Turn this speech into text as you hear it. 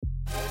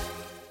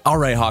All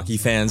right, hockey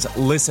fans,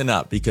 listen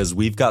up because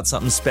we've got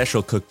something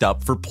special cooked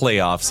up for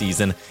playoff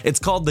season. It's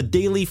called the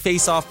Daily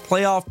Face-Off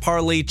Playoff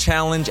Parlay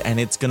Challenge, and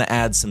it's going to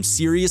add some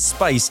serious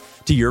spice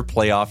to your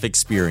playoff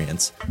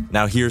experience.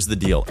 Now, here's the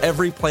deal.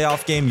 Every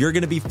playoff game, you're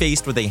going to be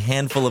faced with a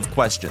handful of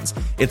questions.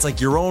 It's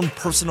like your own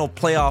personal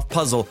playoff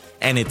puzzle,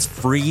 and it's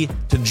free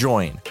to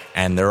join.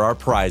 And there are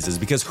prizes,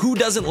 because who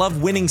doesn't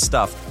love winning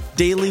stuff?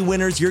 Daily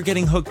winners, you're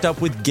getting hooked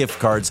up with gift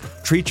cards.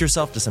 Treat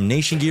yourself to some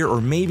Nation gear or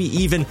maybe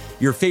even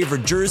your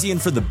favorite jersey.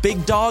 And for the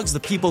big dogs, the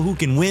people who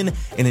can win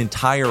an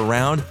entire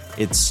round,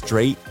 it's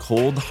straight,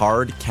 cold,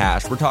 hard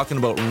cash. We're talking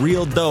about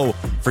real dough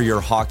for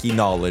your hockey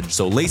knowledge.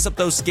 So lace up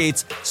those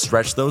skates,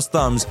 stretch those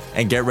thumbs,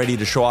 and get ready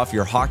to show off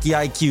your hockey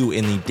IQ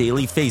in the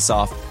Daily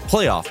Face-Off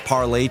Playoff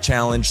Parlay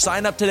Challenge.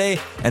 Sign up today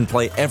and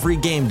play every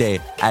game day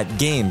at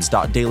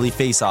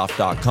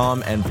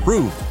games.dailyfaceoff.com and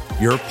prove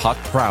your puck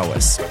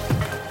prowess.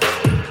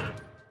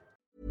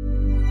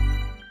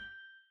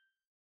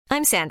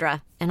 I'm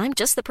Sandra, and I'm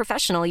just the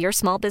professional your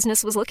small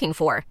business was looking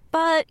for.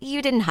 But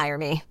you didn't hire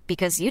me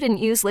because you didn't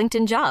use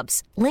LinkedIn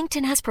Jobs.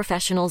 LinkedIn has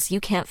professionals you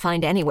can't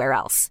find anywhere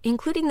else,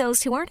 including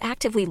those who aren't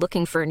actively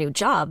looking for a new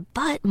job,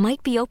 but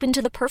might be open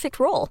to the perfect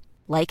role,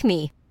 like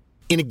me.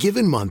 In a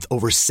given month,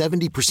 over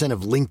 70%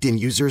 of LinkedIn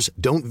users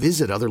don't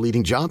visit other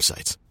leading job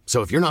sites.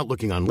 So if you're not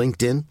looking on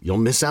LinkedIn, you'll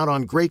miss out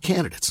on great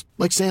candidates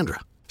like Sandra.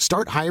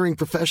 Start hiring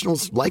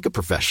professionals like a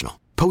professional.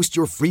 Post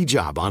your free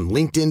job on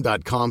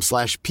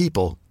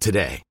linkedin.com/people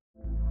today.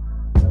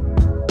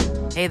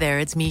 Hey there,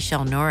 it's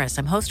Michelle Norris.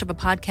 I'm host of a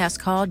podcast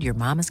called Your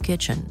Mama's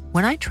Kitchen.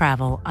 When I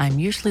travel, I'm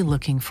usually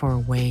looking for a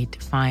way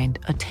to find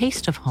a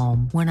taste of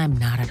home when I'm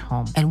not at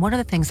home. And one of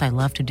the things I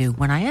love to do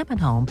when I am at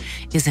home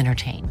is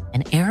entertain.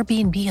 And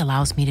Airbnb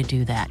allows me to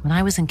do that. When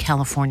I was in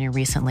California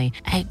recently,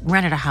 I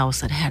rented a house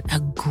that had a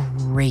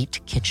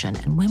great kitchen.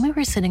 And when we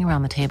were sitting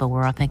around the table, we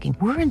were all thinking,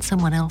 we're in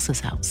someone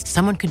else's house.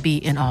 Someone could be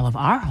in all of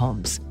our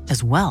homes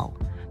as well.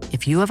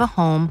 If you have a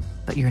home,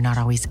 but you're not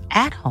always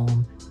at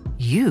home,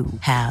 you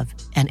have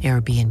an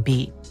Airbnb.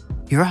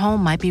 Your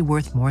home might be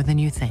worth more than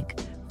you think.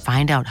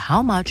 Find out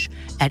how much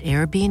at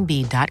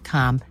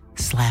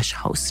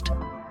airbnb.com/host.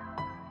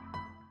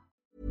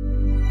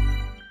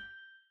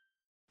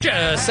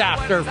 Just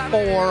after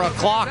 4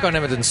 o'clock on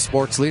Edmonton's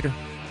Sports Leader,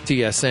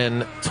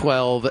 TSN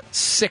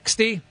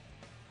 1260.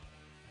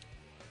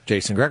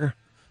 Jason Greger,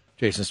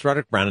 Jason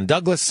Strudwick, Brandon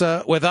Douglas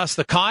with us.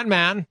 The con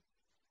man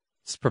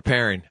is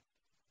preparing.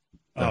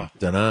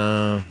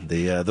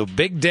 The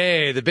big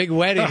day, the big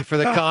wedding for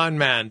the con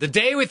man. The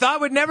day we thought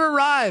would never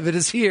arrive. It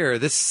is here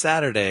this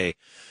Saturday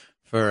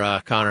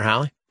for Connor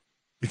Halley.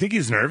 You think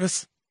he's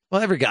nervous?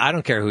 Well, every guy, I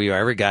don't care who you are,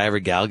 every guy, every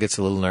gal gets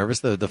a little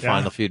nervous the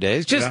final few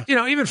days. Just,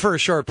 even for a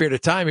short period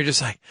of time, you're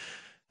just like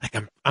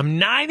I'm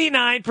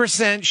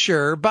 99%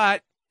 sure.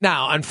 But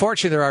now,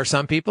 unfortunately, there are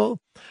some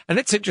people, and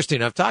it's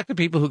interesting. I've talked to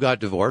people who got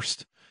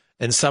divorced.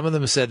 And some of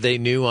them said they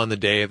knew on the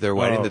day of their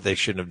wedding that they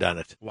shouldn't have done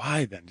it.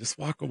 Why then? Just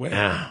walk away.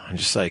 Yeah, I'm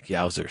just like,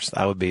 yowzers.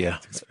 That'd be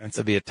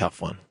a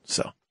tough one.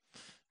 So,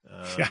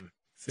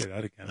 say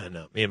that again. I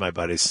know. Me and my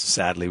buddies,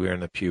 sadly, we were in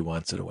the pew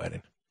once at a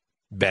wedding,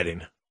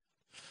 betting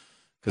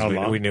because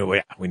we knew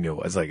it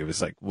was like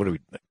what do we?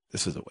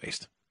 This is a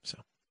waste. So,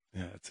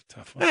 yeah, it's a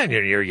tough one. And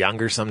you're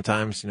younger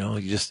sometimes.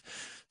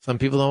 Some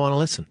people don't want to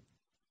listen.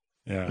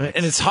 Yeah,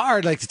 and it's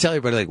hard, to tell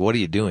everybody, what are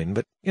you doing?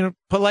 But,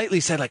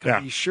 politely said,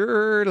 are you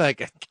sure? I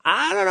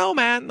don't know,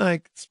 man.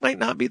 This might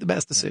not be the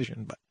best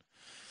decision, but,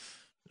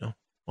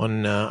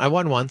 I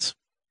won once.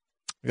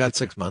 I got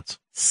 6 months.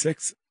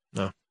 6?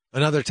 No.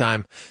 Another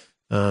time,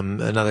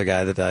 another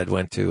guy that I'd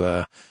went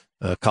to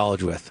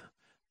college with,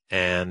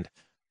 and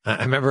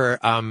I remember,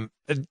 I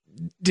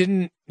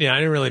didn't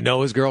really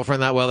know his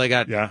girlfriend that well.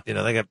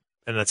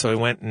 And that's so I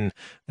went and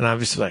I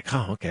was just like,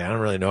 oh, okay, I don't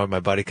really know. And my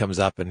buddy comes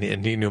up and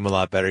he knew him a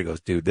lot better. He goes,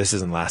 dude, this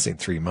isn't lasting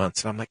 3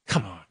 months. And I'm like,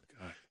 come on.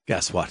 God.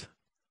 Guess what?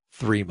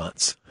 3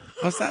 months.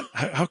 How's that?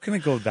 How can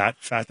it go that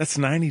fast? That's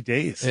 90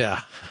 days.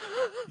 Yeah.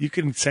 You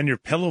can send your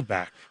pillow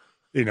back,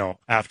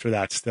 after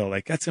that still.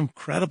 that's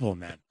incredible,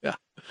 man. Yeah.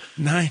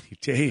 90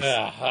 days.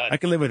 I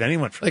can live with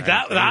anyone for 90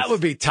 days. That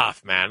would be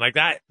tough, man.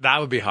 That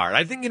would be hard.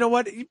 I think, you know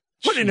what?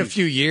 Put in a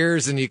few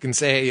years and you can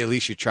say, hey, at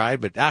least you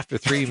tried. But after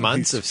 3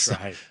 months of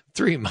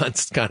 3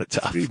 months, kind of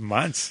tough. 3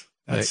 months.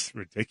 That's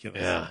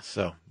ridiculous. Yeah.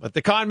 So, but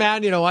the con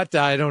man, you know what?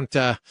 I don't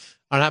have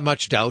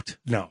much doubt.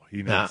 No,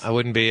 he knows. I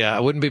wouldn't be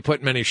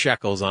putting many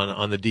shekels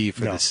on the D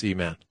for the C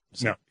man.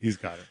 So, no, he's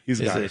got it.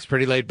 He's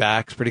pretty laid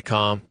back. He's pretty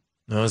calm.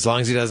 As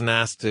long as he doesn't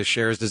ask to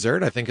share his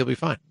dessert, I think he'll be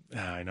fine.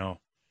 Yeah, I know.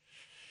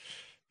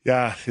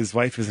 Yeah, his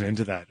wife isn't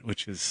into that,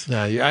 which is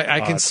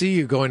I can see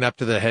you going up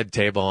to the head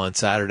table on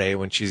Saturday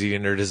when she's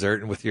eating her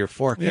dessert and with your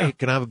fork. Yeah. Hey,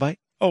 can I have a bite?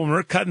 Oh, when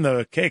we're cutting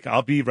the cake,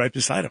 I'll be right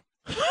beside him.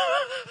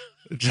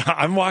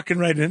 I'm walking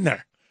right in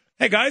there.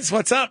 Hey, guys,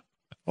 what's up?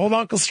 Old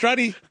Uncle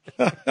Strutty.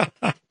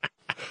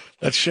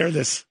 Let's share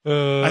this.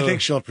 I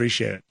think she'll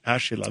appreciate it.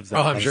 Ashley loves that.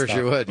 Oh, I'm sure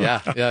she would.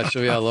 Yeah,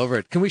 she'll be all over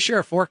it. Can we share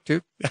a fork,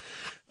 too?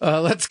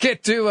 Let's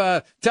get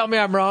to Tell Me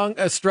I'm Wrong,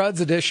 a Struds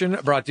edition,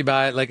 brought to you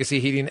by Legacy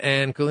Heating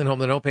and Cooling Home.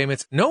 The no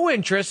payments, no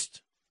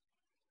interest.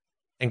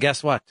 And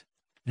guess what?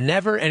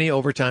 Never any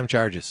overtime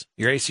charges.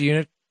 Your AC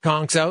unit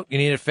conks out, you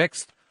need it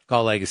fixed,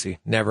 call Legacy.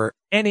 Never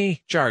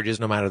any charges,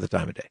 no matter the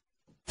time of day.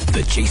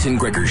 The Jason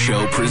Greger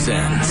Show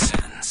presents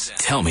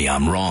Tell Me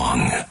I'm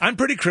Wrong. I'm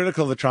pretty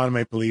critical of the Toronto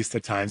Maple Leafs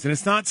at times, and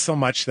it's not so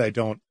much that I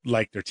don't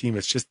like their team,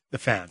 it's just the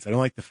fans. I don't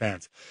like the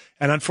fans.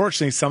 And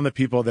unfortunately, some of the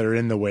people that are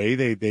in the way,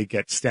 they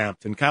get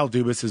stamped, and Kyle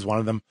Dubas is one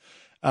of them.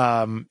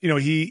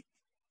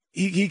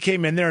 He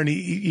came in there and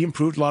he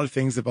improved a lot of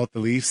things about the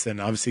Leafs, and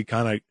obviously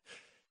kind of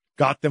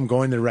got them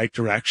going the right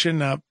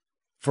direction.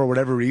 For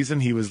whatever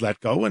reason, he was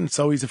let go, and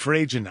so he's a free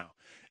agent now.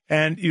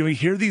 And, you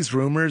hear these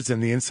rumors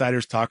and the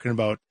insiders talking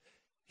about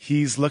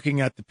he's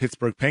looking at the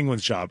Pittsburgh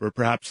Penguins job, or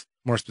perhaps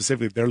more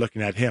specifically, they're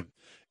looking at him.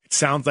 It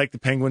sounds like the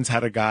Penguins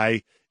had a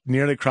guy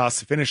nearly across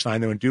the finish line.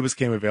 Then when Dubas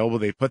came available,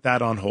 they put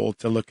that on hold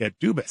to look at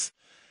Dubas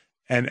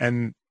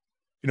and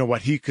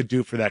what he could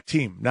do for that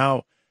team.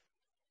 Now,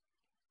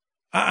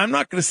 I'm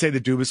not going to say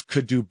that Dubas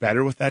could do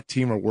better with that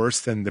team or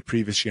worse than the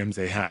previous GMs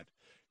they had.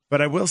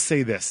 But I will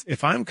say this.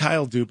 If I'm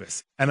Kyle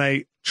Dubas and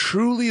I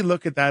truly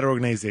look at that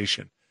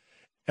organization,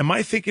 am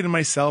I thinking to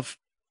myself,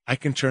 I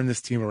can turn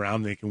this team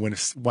around. They can win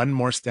one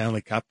more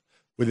Stanley Cup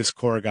with his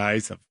core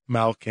guys of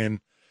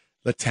Malkin,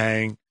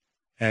 Letang,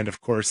 and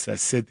of course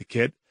Sid the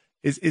Kid.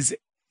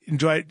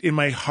 In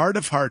my heart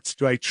of hearts,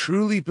 do I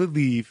truly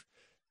believe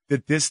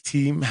that this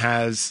team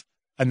has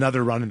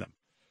another run in them?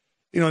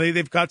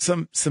 They've got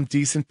some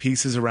decent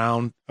pieces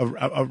around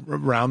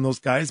those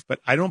guys, but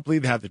I don't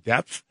believe they have the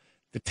depth,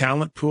 the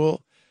talent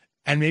pool,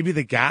 and maybe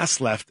the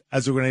gas left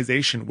as an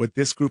organization with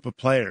this group of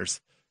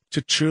players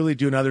to truly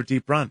do another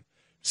deep run.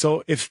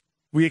 So if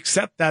we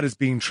accept that as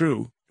being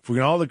true, if we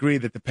can all agree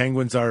that the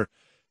Penguins are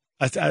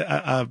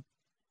the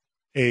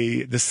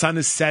sun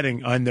is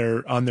setting on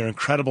their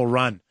incredible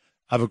run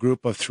of a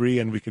group of three,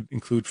 and we could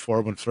include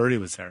four when Fleury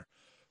was there,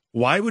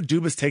 why would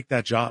Dubas take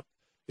that job?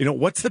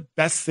 What's the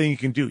best thing you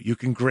can do? You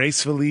can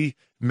gracefully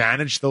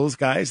manage those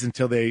guys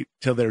until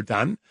they're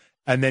done,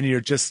 and then you're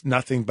just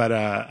nothing but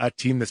a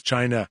team that's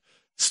trying to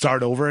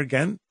start over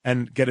again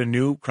and get a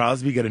new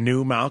Crosby, get a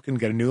new Malkin,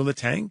 get a new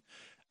Letang.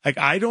 Like,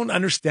 I don't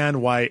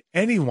understand why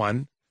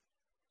anyone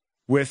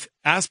with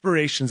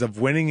aspirations of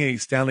winning a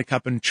Stanley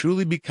Cup and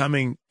truly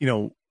becoming,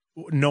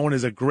 known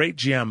as a great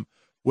GM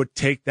would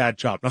take that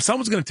job. Now,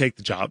 someone's going to take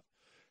the job,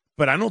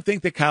 but I don't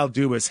think that Kyle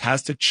Dubas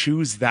has to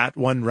choose that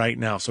one right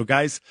now. So,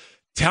 guys,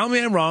 tell me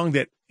I'm wrong,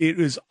 that it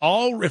is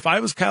all, if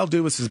I was Kyle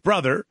Dubas'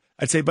 brother,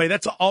 I'd say, buddy,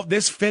 that's all,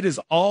 this fit is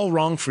all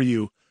wrong for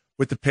you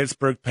with the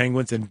Pittsburgh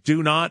Penguins, and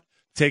do not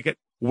take it.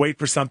 Wait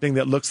for something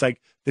that looks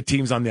like the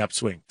team's on the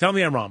upswing. Tell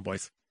me I'm wrong,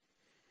 boys.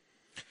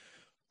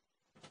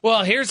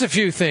 Well, here's a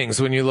few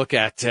things when you look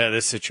at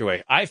this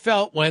situation. I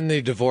felt when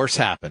the divorce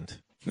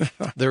happened,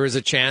 there was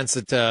a chance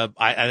that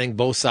I think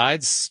both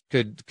sides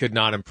could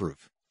not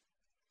improve,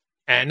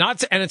 and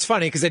it's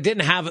funny because they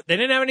didn't have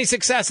any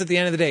success at the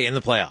end of the day in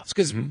the playoffs.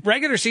 Because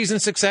regular season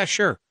success,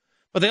 sure,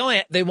 but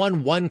they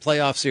won one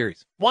playoff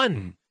series,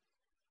 and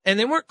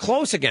they weren't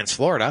close against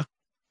Florida.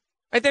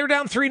 Right? They were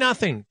down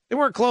 3-0. They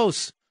weren't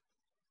close.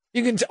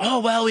 You can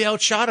we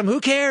outshot them.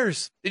 Who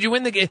cares? Did you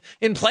win the game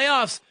in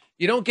playoffs?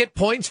 You don't get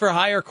points for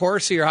higher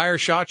Corsi or higher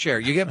shot share.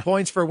 You get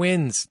points for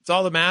wins. It's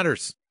all that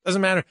matters.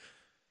 Doesn't matter.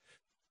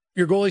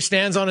 Your goalie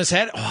stands on his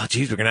head. Oh,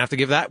 geez, we're going to have to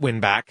give that win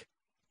back.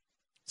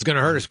 It's going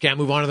to hurt us. We can't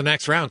move on to the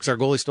next round because our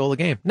goalie stole the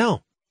game.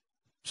 No.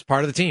 It's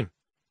part of the team.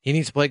 He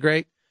needs to play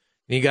great.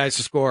 You need guys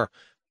to score.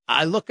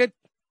 I look at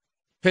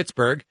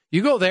Pittsburgh.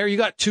 You go there, you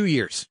got 2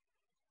 years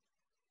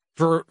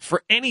for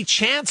any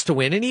chance to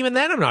win. And even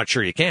then, I'm not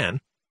sure you can.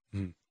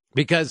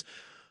 Because,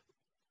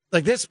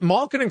 like this,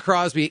 Malkin and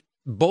Crosby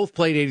both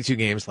played 82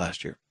 games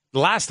last year. The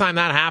last time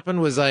that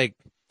happened was like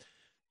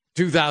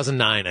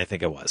 2009, I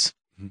think it was.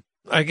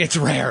 Like, it's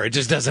rare. It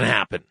just doesn't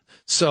happen.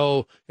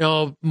 So,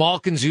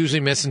 Malkin's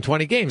usually missing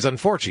 20 games.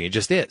 Unfortunately, it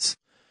just is.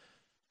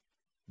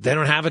 They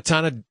don't have a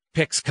ton of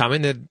picks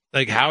coming.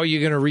 Like, how are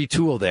you going to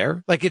retool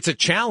there? Like, it's a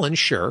challenge,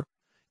 sure.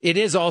 It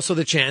is also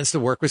the chance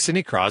to work with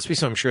Sidney Crosby,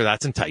 so I'm sure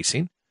that's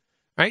enticing.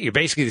 Right? You're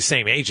basically the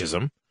same age as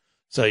him.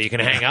 So you can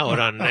hang out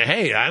on,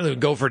 hey, I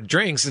go for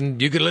drinks,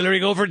 and you could literally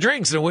go for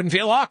drinks, and it wouldn't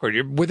feel awkward.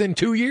 You're within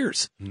 2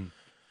 years.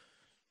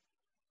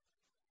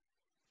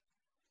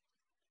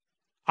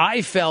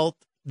 I felt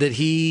that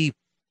he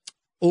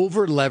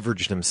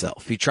over-leveraged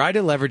himself. He tried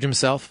to leverage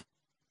himself,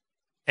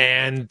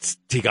 and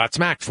he got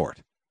smacked for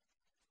it.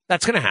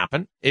 That's going to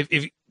happen.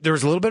 If there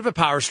was a little bit of a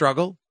power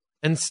struggle,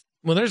 and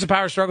when there's a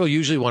power struggle,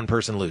 usually one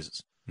person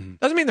loses.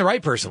 Doesn't mean the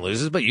right person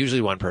loses, but usually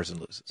one person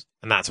loses.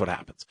 And that's what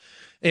happens.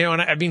 And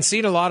I've been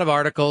seeing a lot of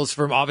articles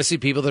from obviously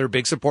people that are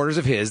big supporters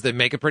of his that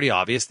make it pretty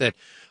obvious that,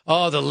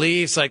 the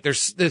Leafs, like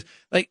there's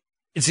like,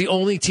 it's the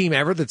only team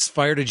ever that's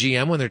fired a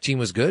GM when their team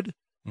was good.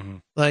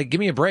 Like, give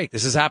me a break.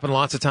 This has happened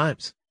lots of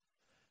times.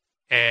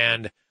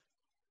 And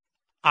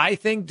I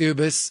think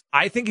Dubas,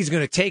 he's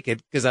going to take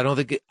it because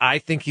I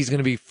think he's going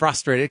to be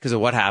frustrated because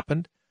of what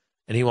happened,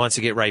 and he wants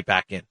to get right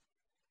back in.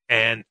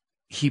 And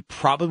he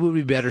probably would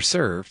be better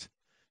served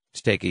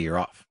to take a year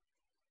off.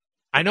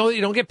 I know that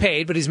you don't get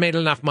paid, but he's made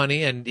enough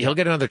money and he'll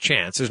get another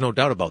chance. There's no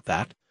doubt about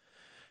that.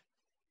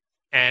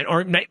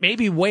 or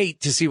maybe wait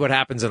to see what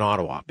happens in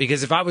Ottawa.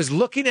 Because if I was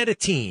looking at a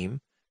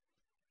team,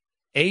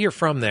 A, you're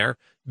from there.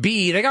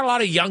 B, they got a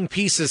lot of young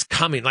pieces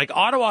coming. Like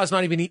Ottawa's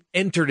not even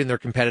entered in their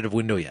competitive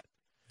window yet.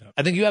 Yep.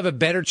 I think you have a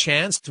better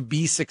chance to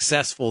be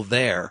successful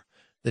there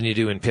than you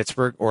do in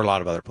Pittsburgh or a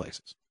lot of other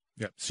places.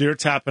 Yeah. So you're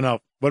tapping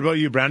out. What about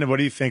you, Brandon? What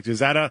do you think?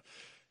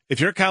 If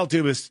you're Kyle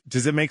Dubas,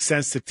 does it make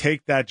sense to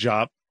take that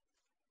job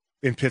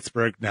in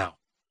Pittsburgh now?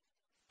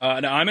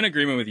 No, I'm in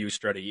agreement with you,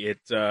 Struddy.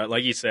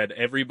 Like you said,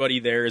 everybody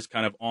there is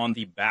kind of on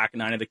the back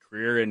nine of the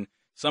career, and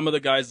some of the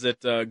guys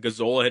that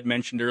Gazzola had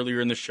mentioned earlier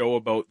in the show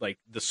about like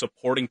the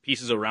supporting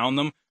pieces around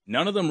them,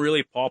 none of them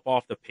really pop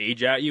off the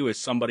page at you as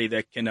somebody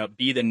that can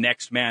be the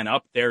next man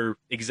up. They're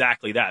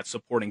exactly that,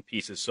 supporting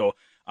pieces. So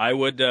I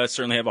would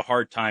certainly have a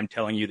hard time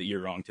telling you that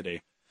you're wrong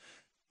today.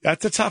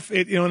 That's a tough,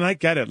 and I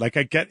get it. Like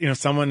I get,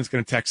 someone is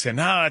going to text in,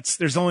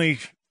 there's only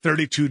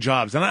 32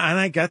 jobs, and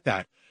I get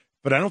that.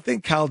 But I don't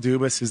think Kyle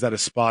Dubas is at a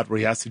spot where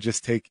he has to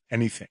just take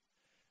anything.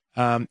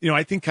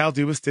 I think Kyle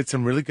Dubas did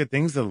some really good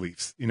things to the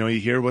Leafs. You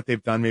hear what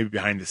they've done maybe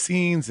behind the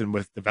scenes and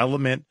with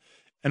development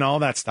and all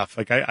that stuff.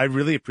 Like I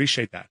really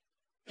appreciate that,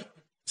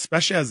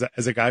 especially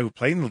as a guy who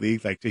played in the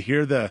league. Like to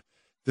hear the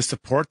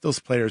support those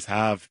players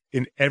have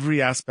in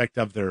every aspect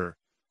of their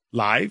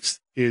lives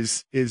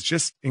is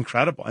just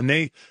incredible.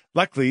 And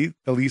luckily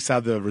the Leafs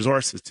have the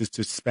resources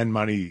to spend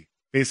money.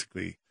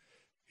 Basically,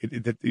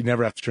 that you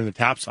never have to turn the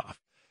taps off.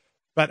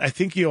 But I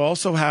think you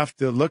also have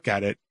to look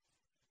at it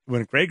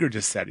when Gregor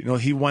just said,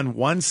 he won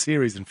one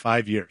series in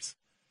 5 years.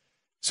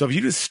 So if you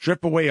just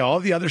strip away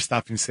all the other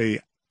stuff and say,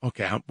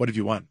 okay, what have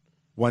you won?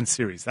 One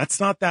series. That's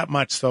not that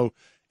much. So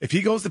if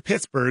he goes to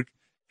Pittsburgh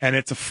and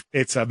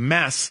it's a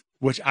mess,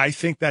 which I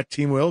think that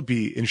team will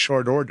be in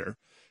short order.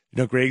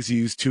 Greg's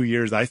used 2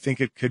 years. I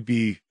think it could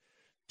be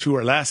 2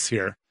 or less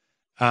here.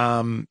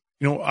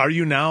 Are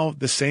you now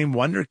the same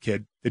wonder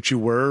kid that you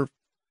were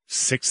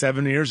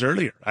 6-7 years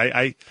earlier?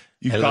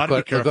 You've got to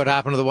be careful. Look what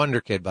happened to the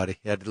Wonder Kid, buddy.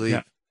 He had to leave.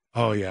 Yeah.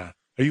 Oh, yeah.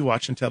 Are you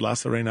watching Ted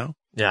Lasso right now?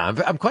 Yeah,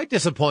 I'm quite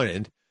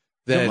disappointed.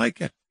 You don't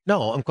like it?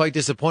 No, I'm quite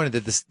disappointed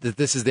that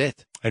this is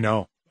it. I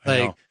know.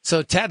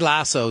 So Ted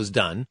Lasso's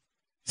done.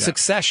 Yeah.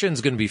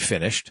 Succession's going to be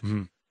finished.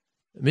 Mm-hmm.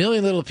 A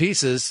Million Little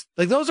Pieces.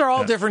 Like those are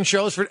all different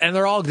shows and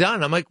they're all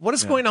done. I'm like, what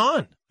is going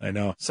on? I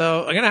know.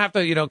 So I'm going to have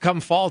to,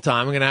 come fall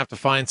time, I'm going to have to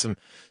find some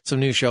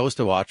new shows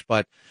to watch.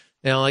 But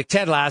like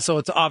Ted Lasso,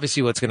 it's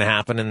obviously what's going to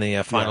happen in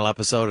the final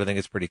episode. I think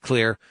it's pretty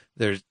clear.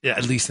 There's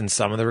at least in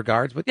some of the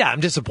regards. But I'm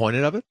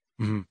disappointed of it.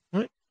 Mm-hmm.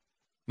 Right.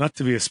 Not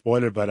to be a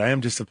spoiler, but I am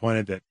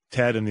disappointed that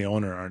Ted and the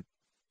owner aren't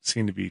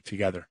seen to be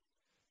together.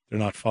 They're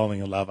not falling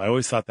in love. I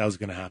always thought that was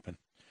going to happen.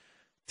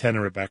 Ted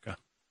and Rebecca.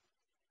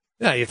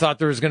 Yeah, you thought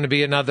there was going to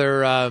be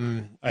another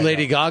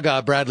Lady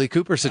Gaga, Bradley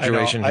Cooper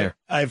situation here.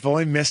 I've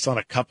only missed on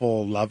a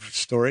couple love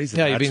stories.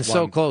 Yeah, you've been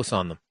so close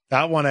on them.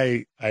 That one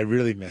I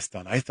really missed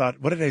on. I thought,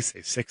 what did I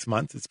say, 6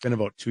 months? It's been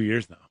about 2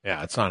 years now.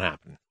 Yeah, it's not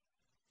happening.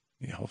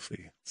 Yeah,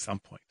 hopefully at some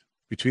point.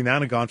 Between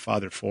that and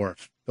Godfather 4,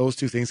 if those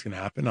two things can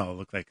happen, I'll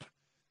look like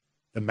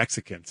the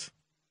Mexicans,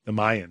 the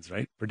Mayans,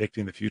 right?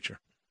 Predicting the future.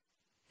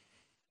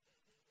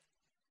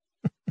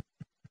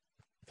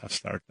 Tough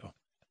start, though.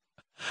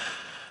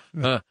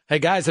 Hey,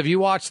 guys, have you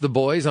watched The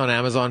Boys on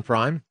Amazon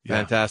Prime? Yeah.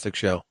 Fantastic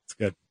show. It's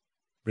good.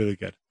 Really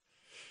good.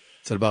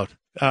 What's it about?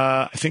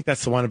 I think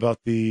that's the one about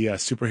the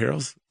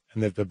superheroes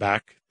and the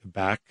back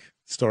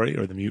story,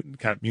 or the mutant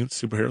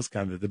superheroes,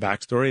 kind of the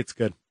backstory. It's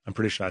good. I'm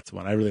pretty sure that's the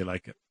one. I really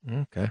like it.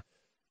 Okay.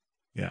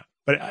 Yeah.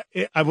 But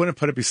I wouldn't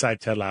put it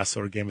beside Ted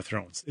Lasso or Game of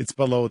Thrones. It's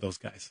below those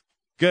guys.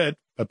 Good,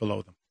 but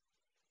below them.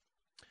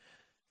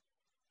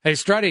 Hey,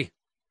 Struddy.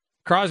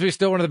 Crosby's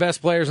still one of the best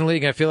players in the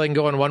league. I feel they can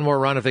go on one more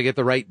run if they get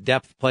the right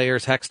depth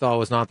players. Hextall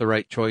was not the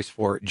right choice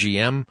for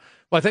GM.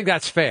 Well, I think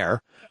that's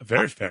fair.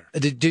 Very fair.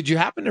 Did you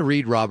happen to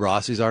read Rob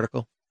Rossi's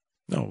article?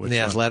 No. In the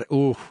Athletic?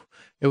 Ooh,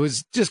 it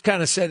was just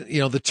kind of said,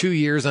 the 2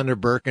 years under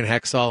Burke and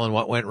Hextall and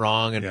what went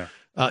wrong. And,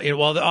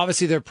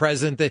 obviously their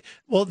president,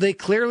 they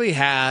clearly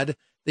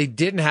they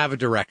didn't have a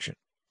direction.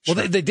 Well,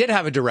 sure. They did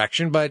have a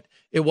direction, but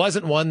it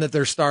wasn't one that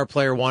their star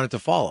player wanted to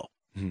follow,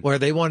 where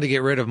they wanted to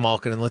get rid of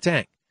Malkin and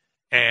Letang.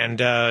 And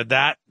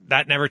that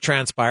never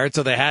transpired.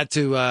 So they had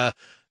to,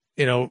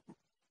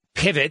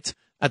 pivot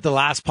at the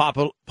last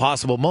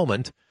possible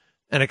moment,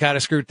 and it kind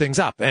of screwed things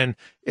up. And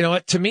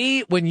to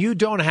me, when you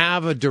don't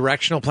have a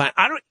directional plan,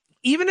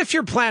 even if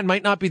your plan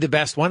might not be the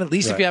best one, at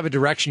least if you have a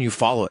direction, you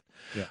follow it.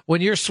 Yeah. When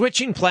you're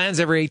switching plans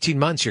every 18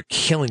 months, you're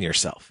killing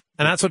yourself.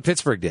 And that's what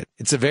Pittsburgh did.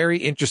 It's a very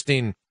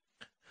interesting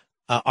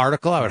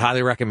article. I would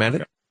highly recommend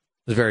it. It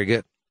was very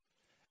good.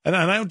 And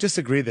I don't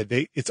disagree that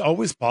it's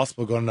always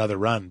possible to go on another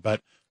run,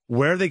 but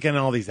where are they getting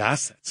all these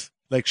assets?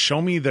 Like,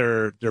 show me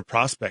their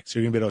prospects.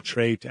 You're going to be able to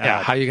trade to add.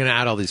 Yeah, how are you going to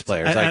add all these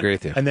players? I agree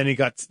with you. And then you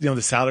got,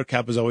 the salary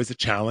cap is always a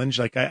challenge.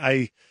 Like,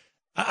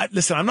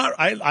 listen,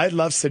 I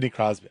love Sidney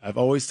Crosby. I've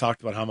always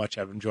talked about how much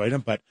I've enjoyed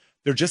him, but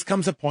there just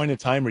comes a point in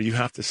time where you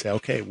have to say,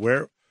 okay,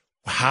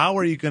 how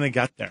are you going to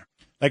get there?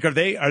 Like, are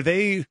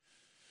they,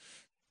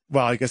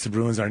 well, I guess the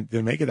Bruins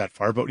didn't make it that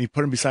far, but when you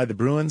put them beside the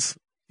Bruins,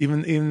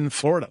 even in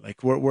Florida,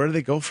 like where do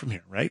they go from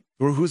here, right?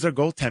 Who's their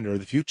goaltender of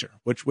the future?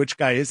 Which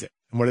guy is it?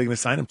 And what are they going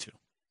to sign him to?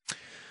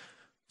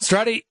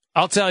 Strutty,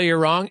 I'll tell you you're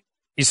wrong.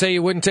 You say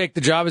you wouldn't take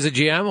the job as a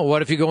GM. Well,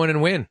 what if you go in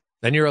and win?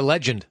 Then you're a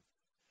legend.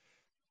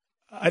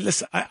 I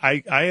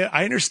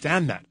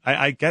understand that.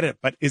 I get it.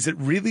 But is it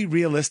really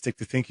realistic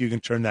to think you can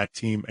turn that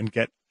team and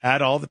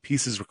add all the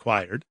pieces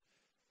required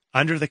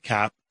under the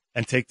cap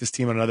and take this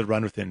team on another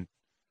run within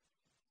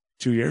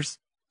 2 years,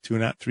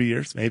 2.5, 3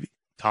 years, maybe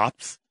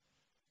tops?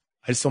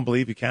 I just don't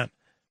believe you can.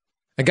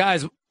 And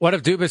guys, what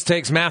if Dubas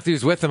takes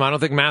Matthews with him? I don't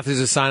think Matthews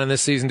is signing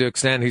this season to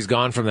extend. He's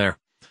gone from there.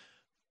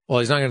 Well,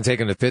 he's not going to take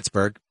him to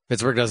Pittsburgh.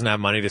 Pittsburgh doesn't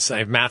have money to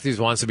sign. If Matthews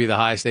wants to be the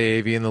highest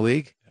AAV in the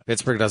league,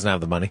 Pittsburgh doesn't have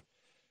the money.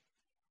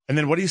 And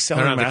then what are you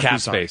selling him the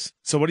cap space.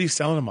 So what are you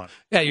selling him on?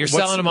 Yeah, you're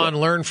selling him on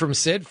learn from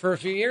Sid for a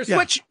few years,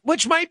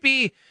 which might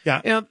be,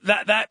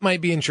 that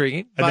might be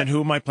intriguing. And then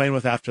who am I playing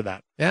with after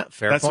that? Yeah,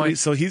 fair point.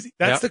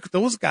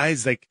 Those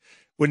guys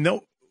when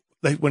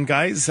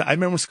guys, I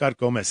remember when Scott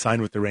Gomez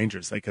signed with the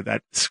Rangers, like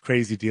that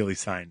crazy deal he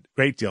signed,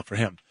 great deal for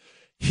him.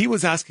 He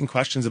was asking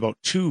questions about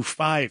 2,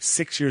 5,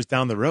 6 years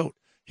down the road.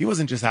 He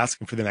wasn't just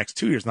asking for the next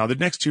 2 years. Now the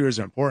next 2 years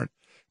are important,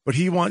 but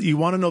you want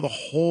to know the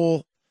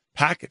whole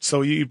package.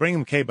 So you bring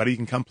him, okay, buddy, you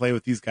can come play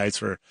with these guys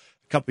for a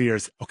couple of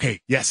years. Okay,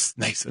 yes,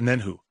 nice. And then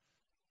who?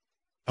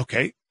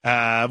 Okay,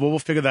 we'll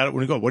figure that out when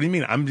we go. What do you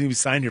mean? I'm going to be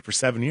signed here for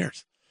 7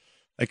 years.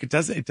 Like it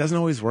doesn't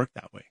always work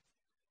that way.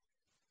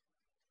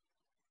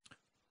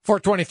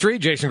 423,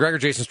 Jason Greger,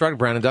 Jason Strug,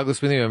 Brandon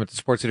Douglas with you. I'm at the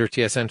Sports Leader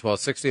TSN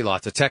 1260.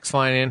 Lots of text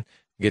flying in.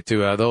 Get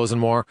to those and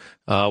more.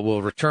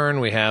 We'll return.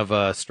 We have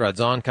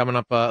Struds on coming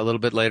up a little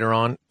bit later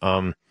on.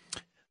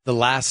 The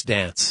Last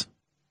Dance.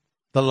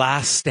 The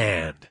Last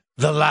Stand.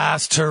 The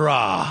Last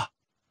Hurrah.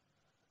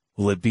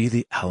 Will it be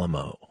the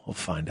Alamo? We'll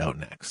find out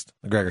next.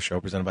 The Greger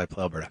Show, presented by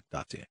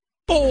PlayAlberta.ca.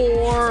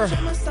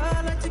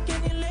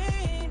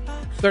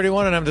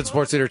 4:31, and I'm at the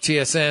Sports Leader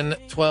TSN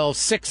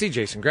 1260.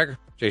 Jason Greger,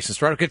 Jason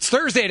Strudwick. It's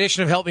Thursday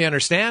edition of Help Me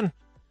Understand.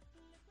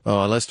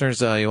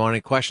 Listeners, you want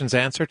any questions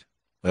answered?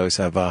 We always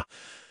have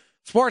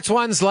sports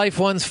ones, life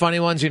ones, funny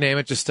ones, you name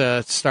it. Just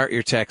start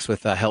your text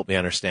with Help Me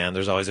Understand.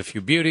 There's always a few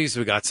beauties.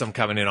 We got some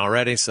coming in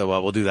already, so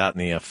we'll do that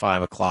in the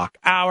 5 o'clock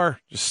hour.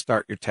 Just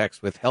start your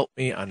text with Help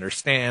Me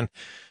Understand,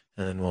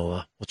 and then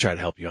we'll try to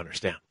help you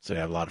understand. So you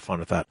have a lot of fun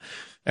with that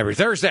every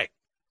Thursday.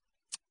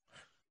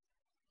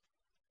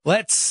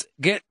 Let's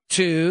get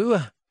to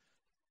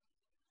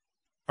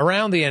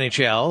Around the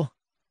NHL,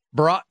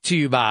 brought to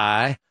you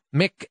by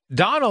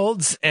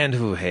McDonald's.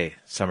 And, hey,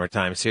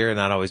 summertime's here, and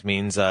that always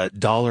means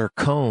dollar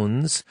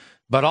cones,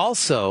 but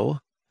also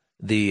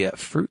the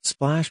fruit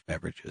splash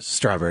beverages,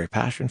 strawberry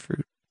passion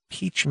fruit,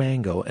 peach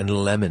mango, and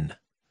lemon.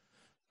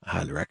 I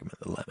highly recommend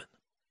the lemon.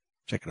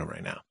 Check it out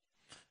right now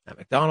at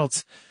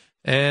McDonald's.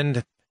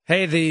 And,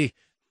 hey, the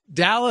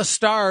Dallas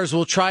Stars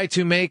will try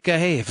to make,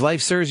 if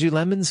life serves you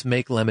lemons,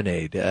 make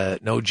lemonade.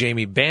 No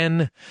Jamie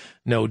Benn,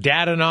 no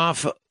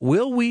Dadanoff.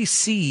 Will we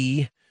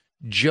see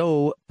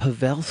Joe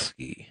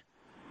Pavelski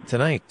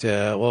tonight?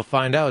 We'll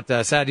find out.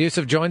 Saad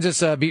Yousuf joins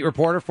us, beat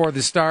reporter for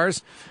the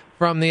Stars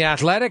from The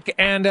Athletic.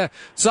 And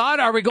Saad,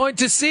 are we going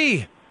to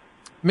see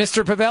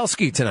Mr.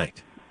 Pavelski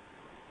tonight?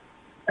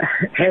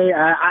 Hey,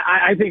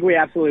 I think we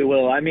absolutely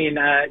will. I mean,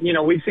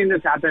 we've seen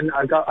this happen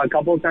a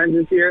couple of times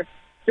this year.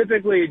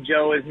 Typically,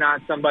 Joe is not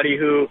somebody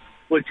who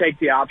would take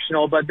the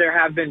optional, but there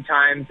have been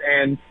times,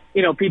 and,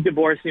 Pete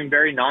DeBoer seemed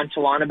very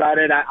nonchalant about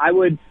it. I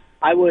would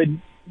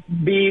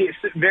be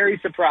very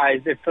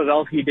surprised if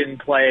Pavelski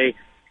didn't play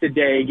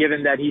today,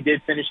 given that he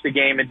did finish the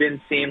game. It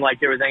didn't seem like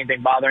there was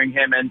anything bothering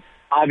him, and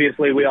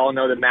obviously we all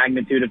know the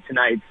magnitude of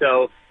tonight.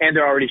 And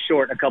they're already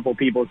short a couple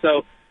people.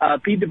 So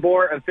Pete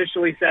DeBoer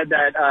officially said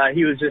that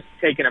he was just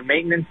taking a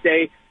maintenance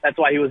day. That's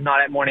why he was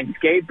not at morning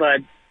skate, but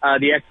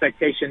the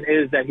expectation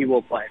is that he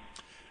will play.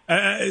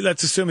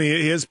 Let's assume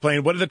he is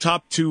playing. What do the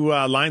top two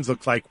lines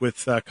look like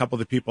with a couple of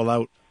the people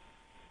out?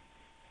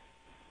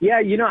 Yeah,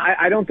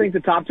 I don't think the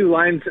top two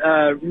lines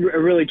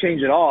really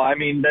change at all. I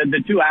mean,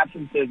 the two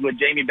absences with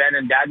Jamie Benn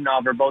and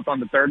Dadonov are both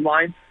on the third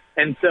line.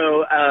 And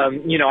so,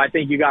 I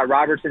think you got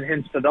Robertson,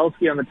 Hintz,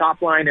 Pavelski on the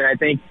top line. And I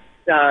think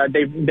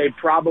they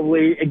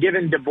probably,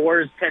 given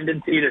DeBoer's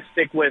tendency to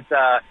stick with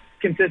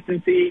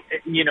consistency,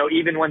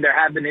 even when there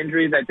have been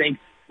injuries, I think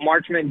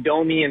Marchment,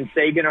 Domi, and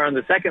Sagan are on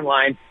the second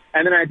line.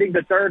 And then I think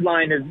the third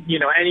line is,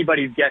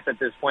 anybody's guess at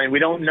this point. We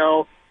don't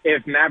know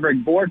if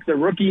Maverick Bourque, the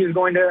rookie, is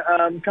going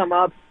to come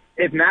up.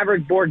 If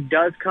Maverick Bourque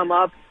does come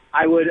up,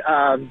 I would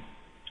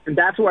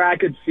that's where I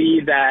could see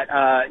that,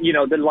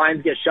 the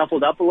lines get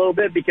shuffled up a little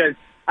bit, because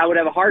I would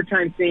have a hard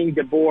time seeing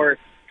DeBoer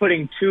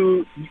putting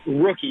two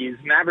rookies,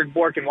 Maverick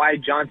Bourque and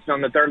Wyatt Johnston, on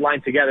the third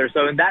line together.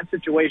 So in that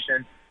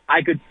situation,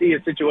 I could see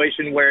a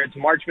situation where it's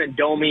Marchment,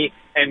 Domi,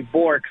 and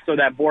Bourque, so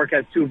that Bourque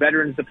has two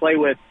veterans to play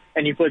with,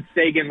 and you put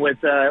Sagan with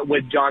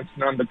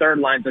Johnston on the third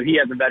line, so he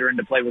has a veteran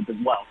to play with as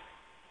well.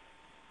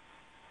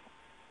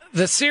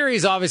 The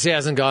series obviously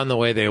hasn't gone the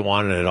way they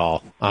wanted at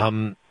all.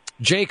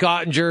 Jake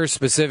Ottinger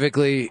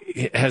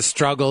specifically has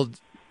struggled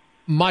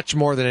much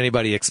more than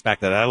anybody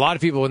expected. A lot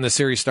of people when the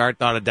series started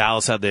thought that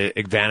Dallas had the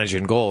advantage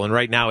in goal, and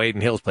right now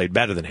Aiden Hill's played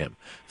better than him,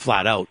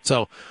 flat out.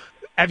 So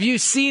have you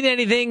seen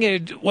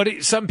anything?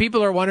 Some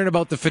people are wondering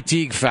about the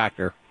fatigue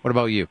factor. What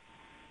about you?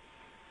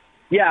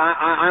 Yeah,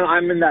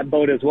 I'm in that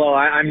boat as well.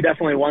 I'm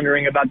definitely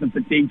wondering about the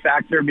fatigue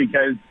factor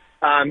because,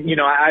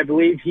 I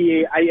believe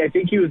I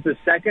think he was the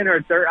second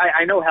or third.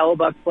 I know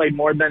Hellebuck played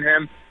more than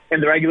him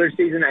in the regular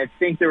season. I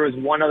think there was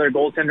one other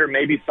goaltender,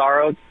 maybe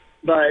Saros,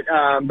 but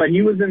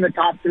he was in the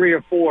top 3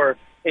 or 4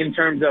 in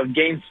terms of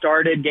games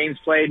started, games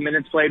played,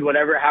 minutes played,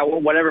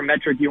 whatever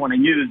metric you want to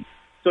use.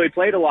 So he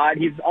played a lot.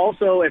 He's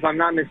also, if I'm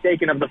not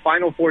mistaken, of the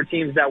final 4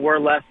 teams that were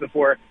left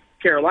before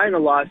Carolina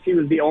lost, he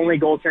was the only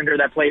goaltender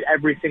that played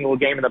every single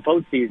game in the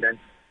postseason.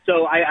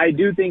 So I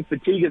do think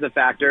fatigue is a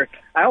factor.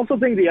 I also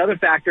think the other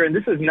factor, and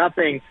this is not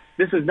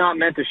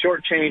meant to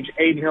shortchange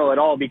Aiden Hill at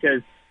all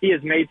because he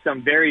has made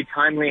some very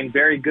timely and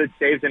very good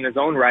saves in his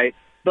own right.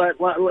 But,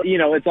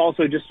 it's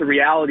also just a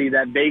reality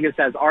that Vegas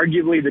has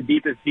arguably the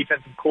deepest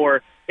defensive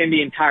core in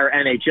the entire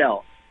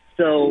NHL.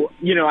 So,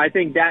 I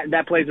think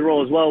that plays a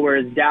role as well,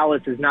 whereas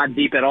Dallas is not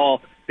deep at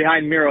all.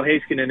 Behind Miro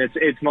Heiskanen,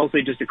 it's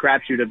mostly just a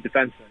crapshoot of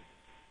defensemen.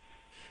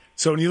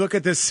 So when you look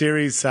at this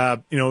series,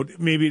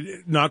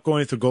 maybe not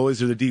going to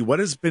goalies or the D, what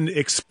has been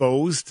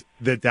exposed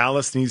that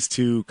Dallas needs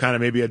to kind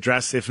of maybe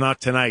address, if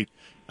not tonight,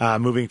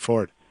 moving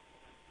forward?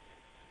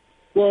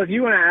 Well, if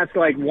you want to ask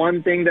like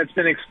one thing that's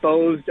been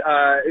exposed,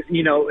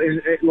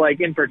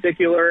 in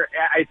particular,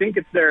 I think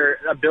it's their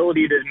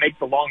ability to make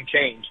the long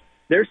change.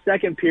 Their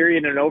second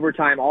period in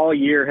overtime all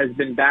year has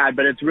been bad,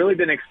 but it's really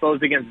been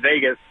exposed against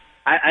Vegas.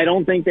 I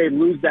don't think they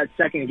lose that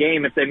second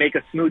game if they make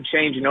a smooth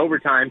change in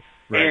overtime.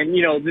 Right. And,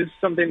 this is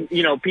something,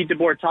 Pete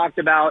DeBoer talked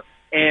about,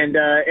 and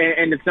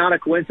it's not a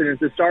coincidence.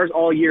 The Stars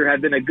all year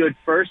have been a good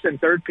first and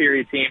third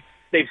period team.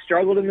 They've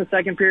struggled in the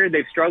second period.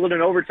 They've struggled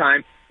in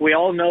overtime. We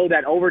all know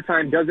that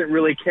overtime doesn't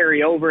really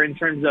carry over in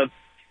terms of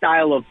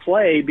style of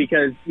play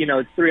because,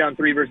 it's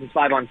 3-on-3 versus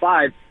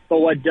 5-on-5. But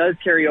what does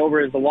carry over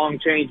is the long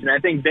change. And I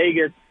think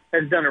Vegas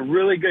has done a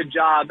really good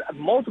job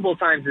multiple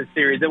times this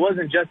series. It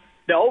wasn't just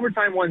the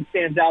overtime one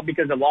stands out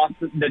because it lost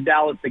the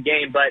Dallas the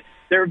game, but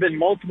there have been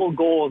multiple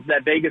goals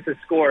that Vegas has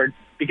scored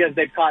because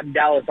they've caught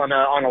Dallas on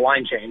a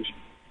line change.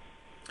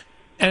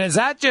 And is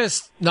that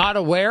just not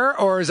aware,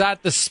 or is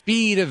that the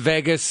speed of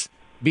Vegas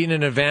being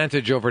an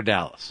advantage over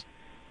Dallas?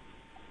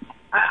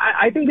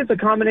 I think it's a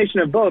combination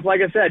of both.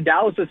 Like I said,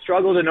 Dallas has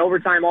struggled in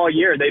overtime all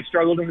year. They've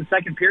struggled in the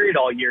second period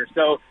all year.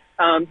 So,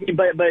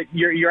 but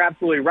you're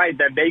absolutely right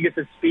that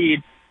Vegas'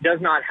 speed does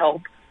not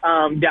help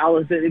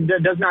Dallas. It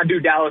does not do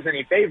Dallas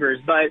any favors.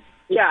 But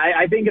yeah,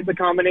 I think it's a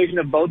combination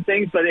of both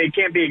things. But it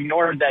can't be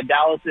ignored that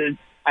Dallas is,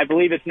 I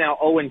believe it's now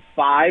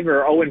 0-5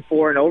 or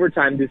 0-4 in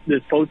overtime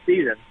this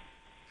postseason.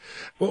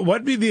 Well,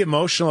 what'd be the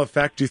emotional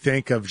effect, do you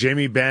think, of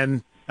Jamie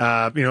Benn,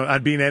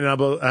 on being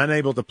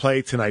unable to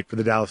play tonight for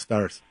the Dallas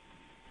Stars?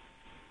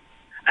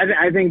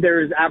 I think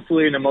there is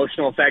absolutely an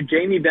emotional effect.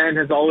 Jamie Benn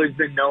has always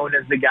been known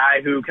as the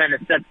guy who kind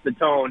of sets the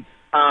tone.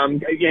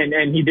 And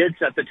he did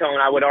set the tone,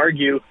 I would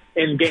argue,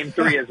 in Game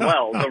 3 as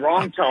well. The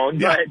wrong tone,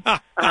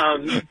 but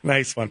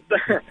nice one.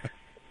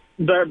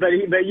 But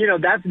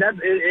that's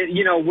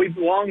we've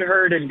long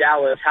heard in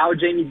Dallas how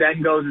Jamie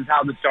Benn goes is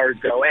how the Stars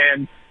go,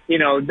 and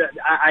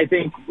I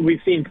think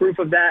we've seen proof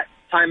of that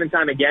time and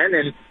time again,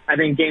 and I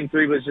think Game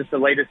 3 was just the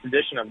latest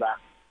edition of that.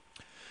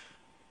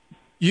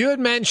 You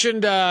had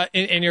mentioned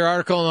in your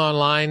article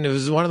online, it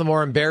was one of the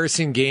more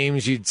embarrassing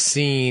games you'd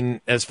seen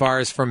as far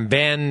as from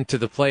Ben to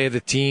the play of the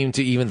team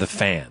to even the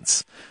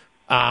fans.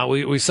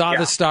 We saw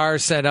the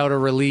Stars send out a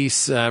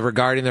release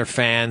regarding their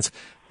fans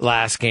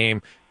last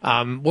game.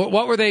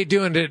 What were they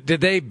doing?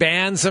 Did they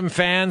ban some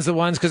fans, the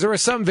ones? Because there were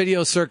some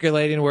videos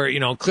circulating where,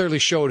 clearly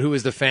showed who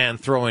was the fan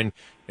throwing,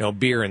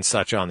 beer and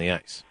such on the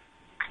ice.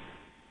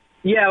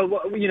 Yeah,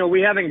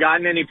 we haven't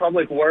gotten any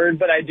public word,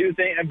 but I do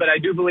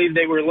believe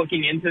they were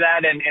looking into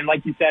that. And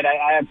like you said,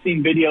 I have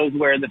seen videos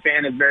where the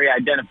fan is very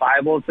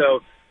identifiable.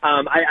 So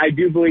I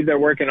do believe they're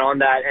working on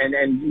that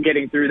and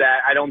getting through that.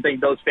 I don't think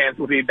those fans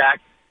will be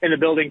back in the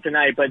building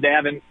tonight, but they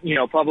haven't,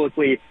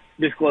 publicly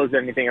disclosed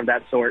anything of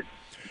that sort.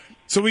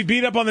 So we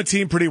beat up on the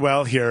team pretty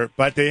well here,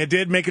 but they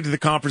did make it to the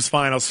conference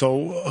final.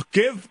 So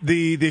give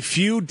the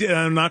few,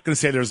 I'm not going to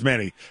say there's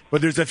many, but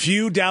there's a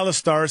few Dallas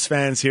Stars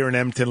fans here in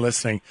Edmonton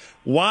listening.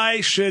 Why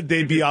should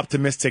they be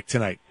optimistic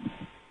tonight?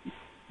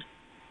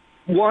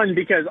 One,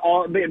 because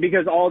all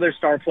their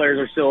star players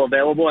are still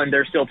available and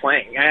they're still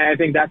playing. I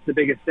think that's the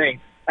biggest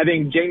thing. I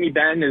think Jamie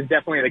Benn is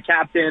definitely the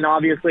captain.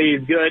 Obviously,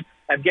 he's good.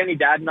 Evgeny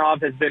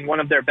Dadonov has been one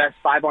of their best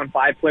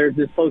 5-on-5 players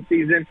this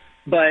postseason.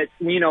 But,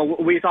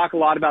 we talk a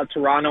lot about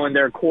Toronto and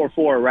their core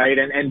four, right?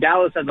 And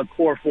Dallas has a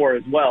core four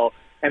as well.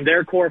 And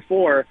their core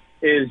four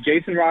is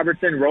Jason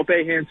Robertson, Rope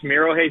Hintz,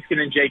 Miro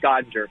Heiskanen, and Jake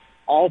Ottinger.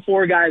 All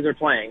 4 guys are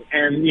playing.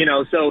 And,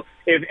 so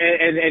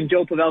and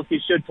Joe Pavelski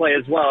should play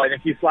as well. And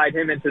if you slide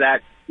him into that,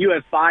 you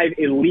have 5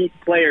 elite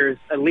players,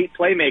 elite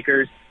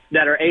playmakers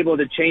that are able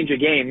to change a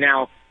game.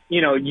 Now,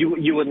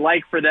 you would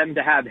like for them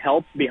to have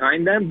help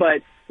behind them,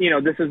 but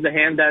this is the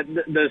hand that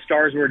the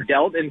Stars were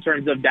dealt in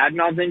terms of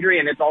Dadonov's injury,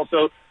 and it's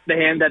also the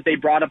hand that they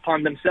brought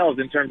upon themselves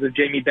in terms of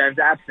Jamie Benn's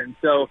absence.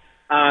 So,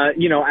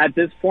 at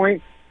this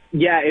point,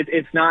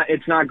 it's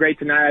not great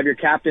to not have your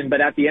captain, but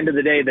at the end of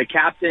the day, the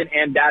captain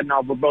and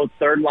Dadonov were both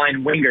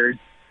third-line wingers.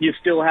 You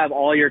still have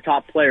all your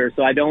top players,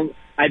 so I don't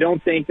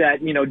think that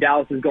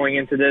Dallas is going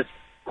into this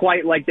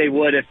quite like they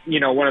would if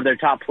one of their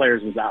top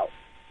players was out.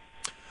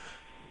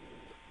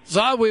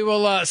 So we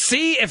will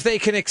see if they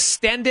can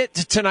extend it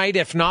tonight.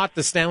 If not,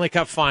 the Stanley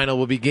Cup Final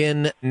will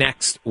begin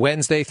next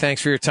Wednesday.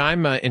 Thanks for your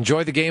time.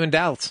 Enjoy the game in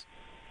Dallas.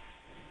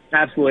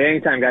 Absolutely.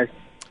 Anytime, guys.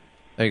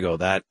 There you go.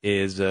 That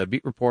is a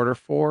beat reporter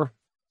for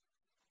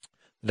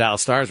the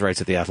Dallas Stars,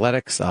 writes at The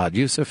Athletic, Saad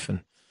Yousuf.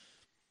 And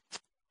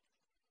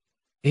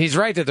he's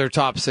right that their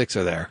top six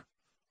are there.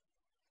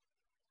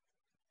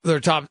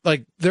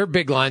 Their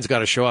big line's got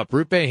to show up.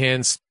 Rupe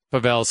Hintz,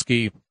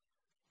 Pavelski,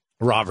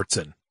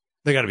 Robertson.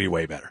 They got to be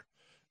way better.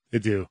 They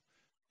do.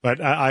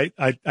 But I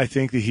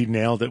think that he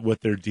nailed it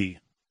with their D.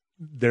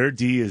 Their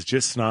D is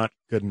just not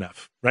good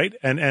enough, right?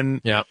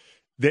 And yeah.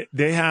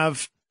 They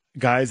have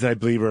guys that I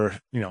believe are,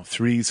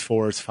 3s,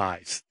 4s,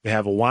 5s. They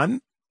have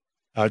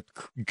a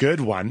good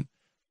one,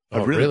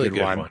 a really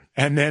good one.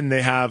 And then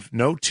they have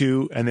no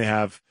 2, and they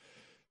have,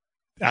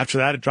 after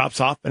that, it drops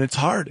off, and it's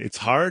hard. It's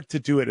hard to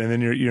do it. And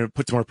then you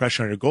put some more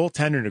pressure on your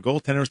goaltender, and your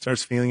goaltender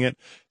starts feeling it.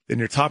 Then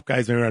your top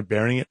guys maybe aren't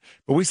bearing it.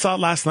 But we saw it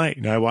last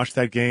night. I watched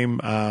that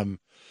game,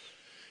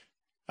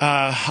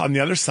 on the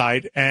other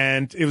side,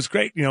 and it was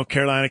great.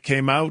 Carolina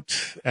came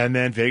out, and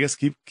then Vegas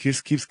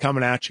keeps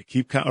coming at you.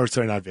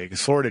 Not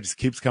Vegas, Florida just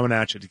keeps coming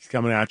at you,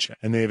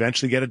 and they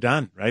eventually get it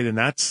done, right? And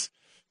that's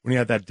when you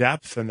have that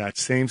depth and that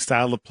same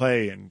style of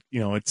play, and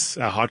it's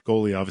a hot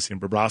goalie, obviously, in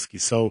Bobrovsky.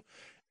 So,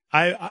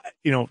 I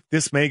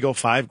this may go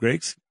 5,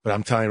 Griggs, but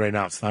I'm telling you right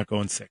now, it's not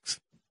going 6.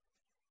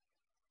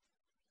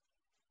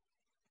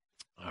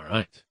 All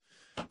right.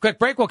 Quick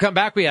break. We'll come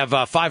back. We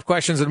have 5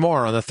 questions and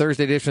more on the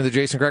Thursday edition of the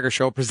Jason Gregor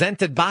Show,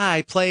 presented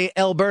by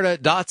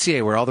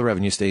PlayAlberta.ca, where all the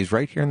revenue stays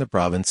right here in the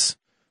province.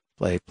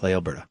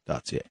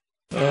 PlayAlberta.ca.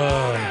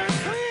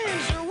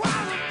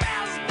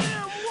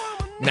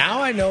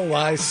 Now I know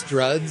why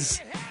Struds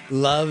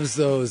loves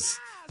those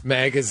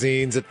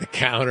magazines at the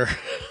counter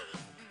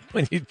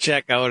when you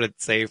check out at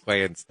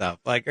Safeway and stuff.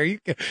 Do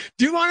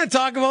you want to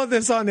talk about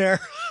this on air?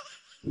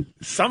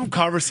 Some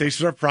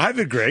conversations are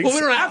private, Greg. Well,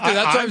 we don't have to.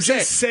 That's what I'm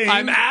saying.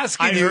 I'm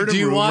asking you, do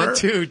you want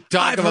to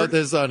talk about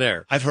this on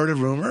air? I've heard a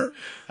rumor.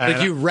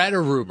 You read a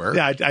rumor.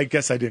 Yeah, I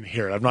guess I didn't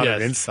hear it. I'm not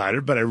an insider,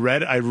 but I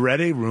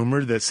read a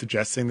rumor that's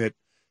suggesting that,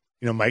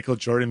 Michael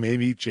Jordan may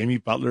be Jamie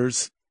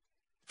Butler's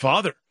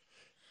father.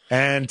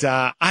 And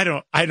I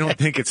don't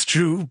think it's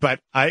true, but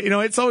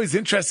it's always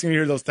interesting to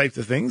hear those types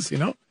of things,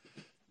 And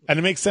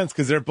it makes sense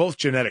because they're both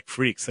genetic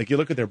freaks. You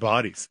look at their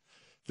bodies.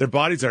 Their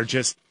bodies are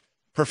just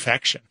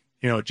perfection.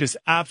 Just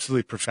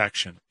absolute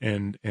perfection.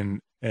 So,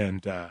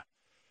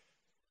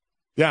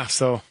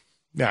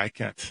 I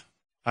can't.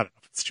 I don't know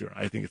if it's true.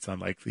 I think it's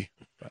unlikely,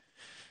 but I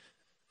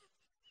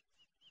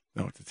don't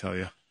know what to tell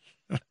you.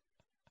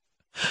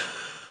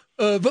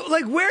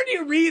 But where do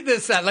you read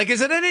this at?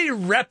 Is it at any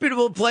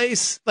reputable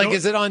place?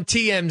 Is it on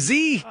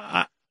TMZ?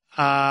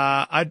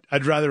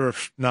 I'd rather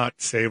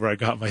not say where I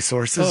got my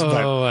sources.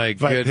 My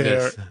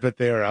goodness! But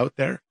they are out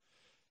there.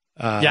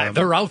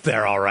 They're out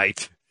there, all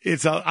right. I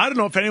don't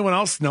know if anyone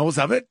else knows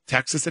of it.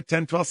 Text us at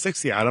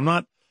 10-12-60. I'm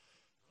not.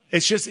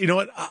 It's just,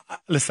 what?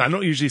 Listen, I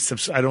don't usually.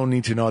 I don't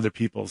need to know other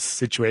people's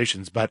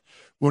situations. But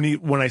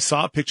when I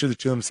saw a picture of the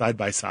two of them side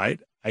by side,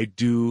 I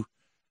could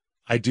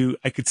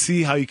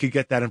see how you could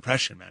get that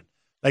impression, man.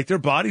 Their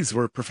bodies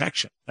were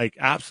perfection,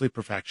 absolute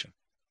perfection.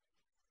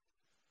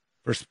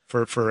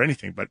 For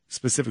anything, but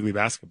specifically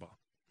basketball.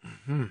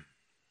 Mm-hmm.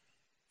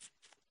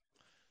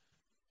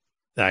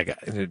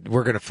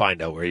 We're going to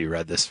find out where you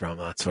read this from.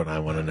 That's what I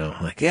want to know.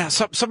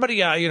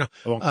 Somebody, I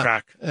won't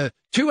crack.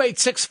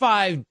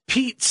 2865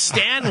 Pete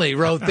Stanley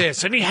wrote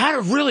this, and he had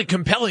a really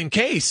compelling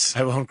case.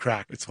 I won't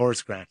crack. It's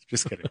Horace Grant.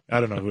 Just kidding. I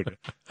don't know who it is.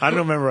 I don't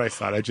remember where I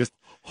saw it. It's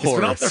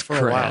been out there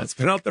for a while. It's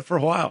been out there for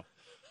a while.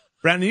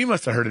 Brandon, you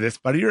must have heard of this,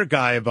 buddy. You're a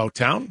guy about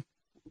town.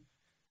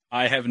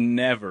 I have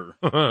never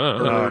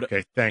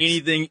heard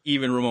anything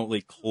even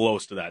remotely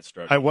close to that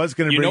Strutty. I was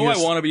going to bring I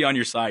want to be on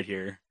your side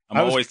here.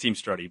 I'm always Team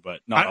Strutty,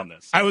 but not on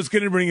this. I was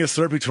going to bring you a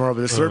Slurpee tomorrow,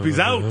 but the Slurpee's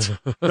out.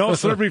 No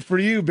Slurpee for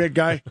you, big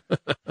guy.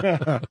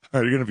 You're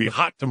going to be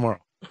hot tomorrow.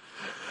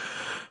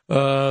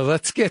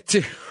 Let's get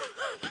to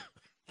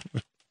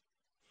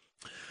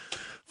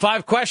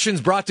 5 questions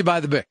brought to you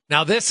by the Bic.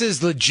 Now, this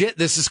is legit.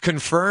 This is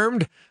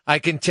confirmed. I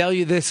can tell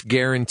you this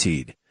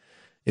guaranteed.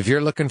 If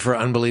you're looking for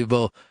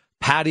unbelievable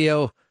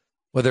patio,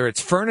 whether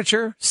it's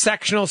furniture,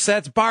 sectional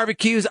sets,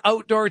 barbecues,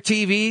 outdoor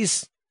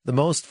TVs, the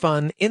most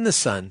fun in the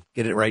sun,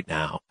 get it right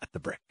now at the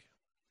Brick.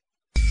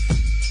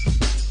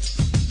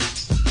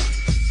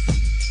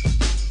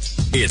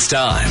 It's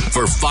time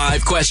for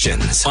 5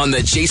 questions on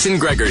the Jason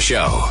Gregor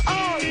Show.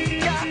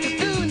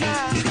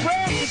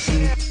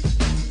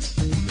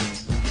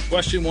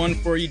 Question one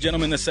for you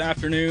gentlemen this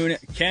afternoon.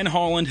 Ken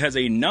Holland has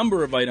a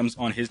number of items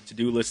on his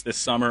to-do list this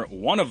summer.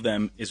 One of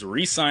them is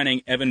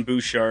re-signing Evan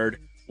Bouchard.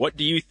 What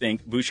do you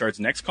think Bouchard's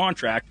next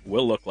contract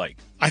will look like?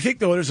 I think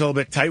the Oilers are a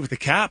little bit tight with the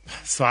cap,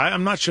 so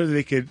I'm not sure that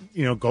they could,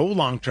 go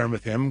long-term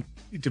with him,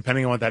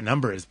 depending on what that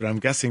number is, but I'm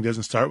guessing it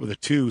doesn't start with a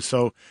 2.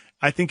 So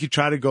I think you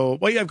try to go,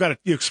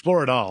 you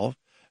explore it all,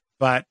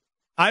 but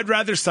I'd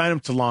rather sign him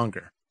to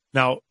longer.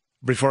 Now,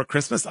 before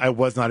Christmas, I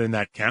was not in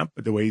that camp,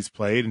 but the way he's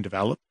played and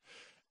developed,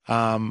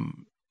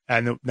 and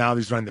now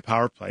he's running the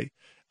power play.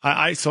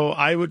 So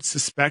I would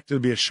suspect it'll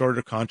be a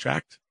shorter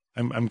contract.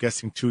 I'm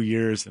guessing 2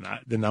 years, and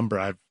the number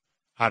I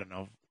don't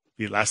know,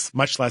 be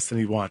much less than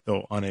he'd want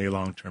though on a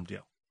long-term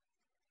deal.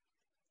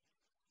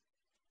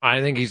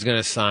 I think he's going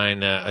to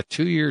sign a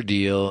 2-year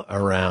deal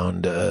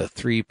around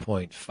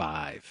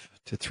 3.5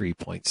 to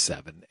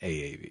 3.7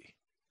 AAV.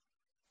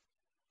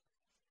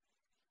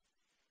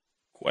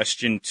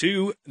 Question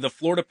 2. The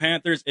Florida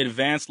Panthers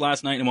advanced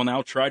last night and will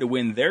now try to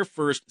win their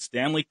first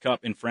Stanley Cup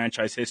in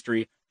franchise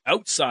history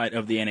outside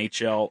of the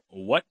NHL.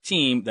 What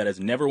team that has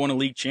never won a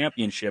league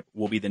championship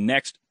will be the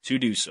next to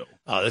do so?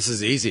 Oh, this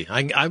is easy.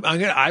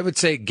 I would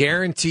say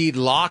guaranteed,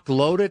 lock,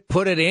 load it,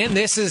 put it in.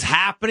 This is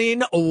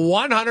happening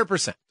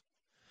 100%.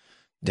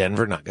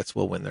 Denver Nuggets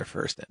will win their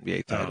first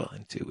NBA title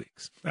in 2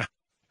 weeks.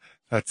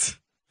 That's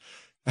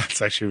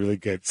actually really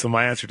good. So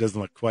my answer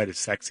doesn't look quite as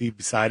sexy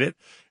beside it,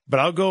 but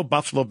I'll go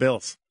Buffalo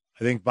Bills.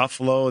 I think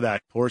Buffalo,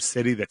 that poor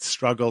city that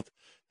struggled,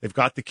 they've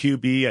got the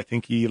QB. I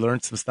think he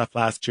learned some stuff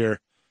last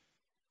year.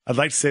 I'd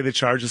like to say the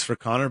Chargers for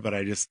Connor, but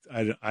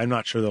I'm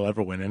not sure they'll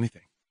ever win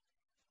anything.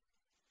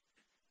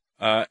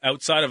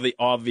 Outside of the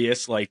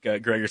obvious, like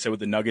Gregor said with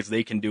the Nuggets,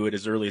 they can do it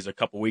as early as a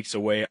couple weeks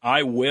away.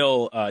 I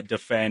will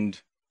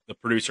defend the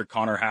producer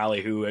Connor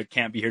Halley, who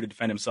can't be here to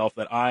defend himself,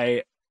 that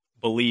I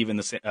believe in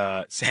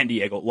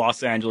the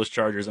Los Angeles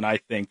Chargers, and I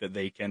think that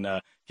they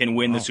can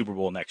win the Super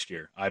Bowl next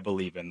year. I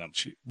believe in them.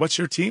 What's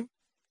your team?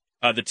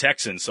 The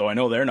Texans, so I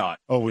know they're not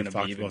going to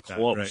be even about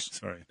close. Right,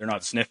 sorry. They're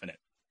not sniffing it.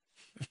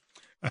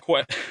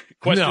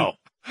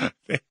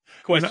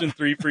 Question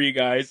 3 for you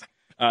guys.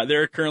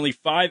 There are currently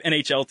 5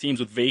 NHL teams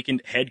with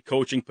vacant head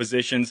coaching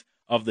positions.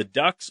 Of the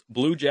Ducks,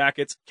 Blue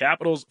Jackets,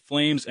 Capitals,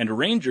 Flames, and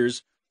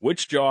Rangers,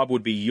 which job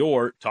would be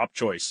your top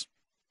choice?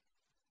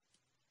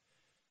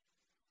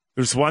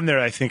 There's one there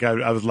I think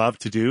I would love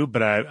to do,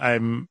 but I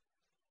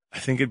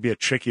think it'd be a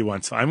tricky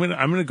one. So I'm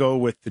gonna go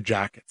with the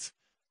Jackets.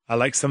 I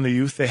like some of the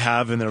youth they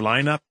have in their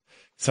lineup,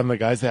 some of the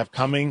guys they have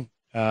coming.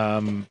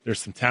 There's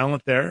some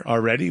talent there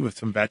already with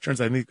some veterans.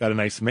 I think they've got a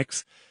nice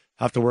mix.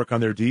 Have to work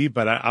on their D,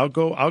 but I'll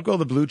go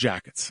the Blue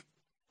Jackets.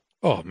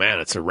 Oh man,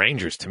 it's the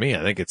Rangers to me.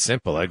 I think it's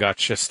simple. I got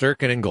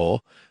Shesterkin in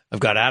goal. I've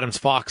got Adams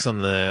Fox on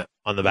the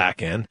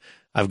back end.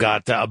 I've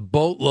got a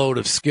boatload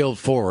of skilled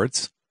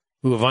forwards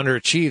who have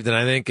underachieved, and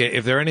I think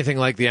if they're anything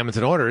like the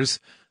Edmonton Oilers,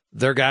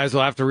 their guys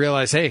will have to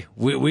realize, hey,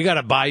 we got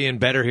to buy in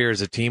better here as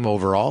a team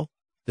overall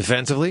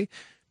defensively.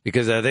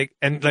 Because they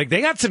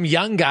got some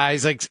young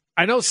guys. Like,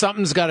 I know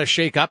something's got to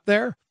shake up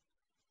there,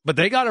 but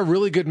they got a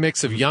really good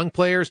mix of young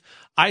players.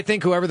 I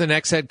think whoever the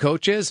next head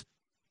coach is,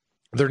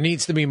 there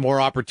needs to be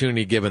more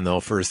opportunity given, though,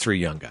 for his 3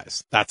 young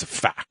guys. That's a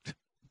fact.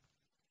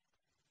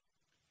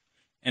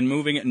 And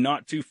moving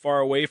not too far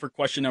away for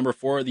question number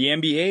 4, the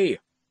NBA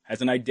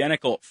has an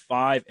identical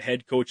 5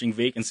 head coaching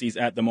vacancies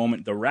at the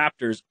moment. The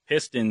Raptors,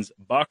 Pistons,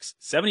 Bucks,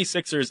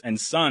 76ers, and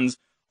Suns.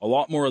 A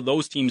lot more of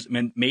those teams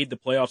made the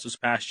playoffs this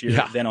past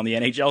year than on the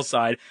NHL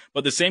side.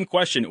 But the same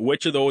question,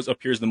 which of those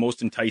appears the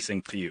most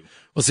enticing to you?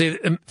 Well, see,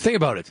 think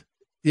about it.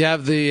 You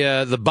have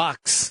the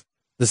Bucks,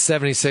 the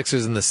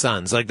 76ers, and the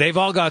Suns. Like, they've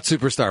all got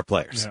superstar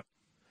players. Yeah.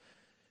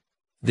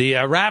 The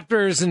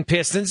Raptors and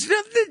Pistons,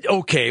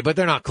 okay, but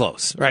they're not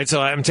close, right?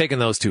 So I'm taking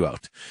those 2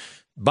 out.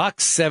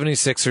 Bucks,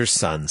 76ers,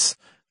 Suns.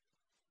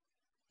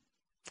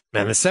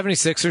 Man, the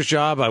 76ers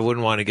job, I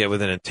wouldn't want to get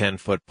within a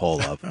 10-foot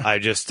pole of.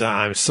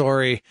 I'm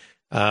sorry.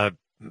 I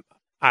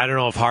don't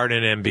know if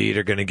Harden and Embiid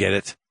are going to get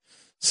it.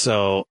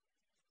 So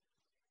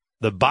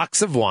the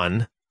Bucks have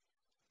won.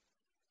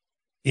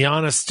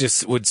 Giannis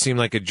just would seem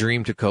like a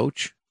dream to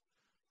coach.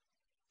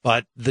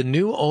 But the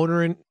new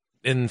owner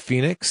in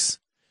Phoenix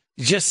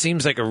just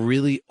seems like a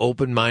really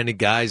open-minded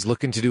guy. He's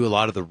looking to do a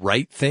lot of the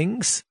right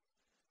things.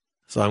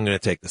 So I'm going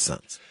to take the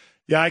Suns.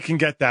 Yeah, I can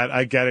get that.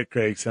 I get it,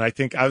 Greg. And I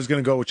think I was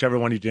going to go whichever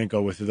one you didn't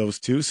go with of those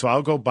 2. So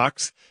I'll go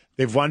Bucks.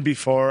 They've won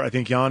before. I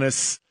think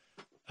Giannis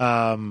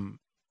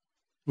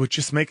would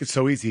just make it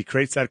so easy. He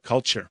creates that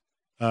culture,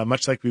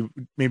 much like we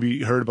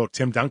maybe heard about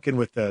Tim Duncan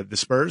with the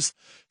Spurs.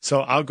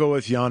 So I'll go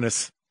with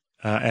Giannis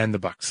and the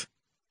Bucks.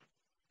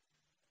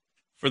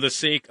 For the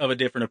sake of a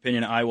different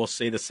opinion, I will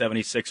say the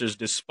 76ers,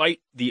 despite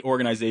the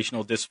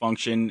organizational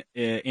dysfunction,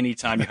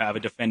 anytime you have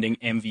a defending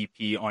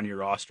MVP on your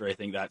roster, I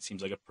think that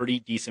seems like a pretty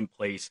decent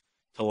place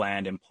to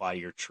land and ply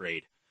your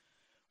trade.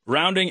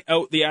 Rounding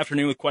out the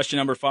afternoon with question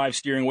number 5,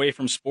 steering away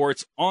from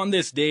sports. On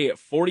this day,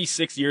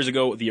 46 years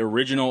ago, the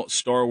original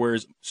Star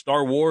Wars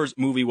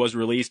movie was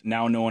released,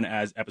 now known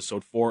as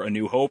Episode 4, A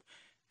New Hope.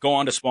 Go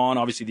on to spawn,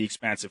 obviously, the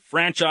expansive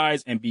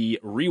franchise and be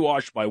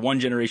rewatched by one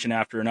generation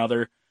after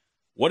another.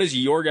 What is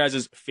your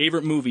guys'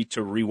 favorite movie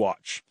to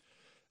rewatch?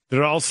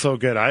 They're all so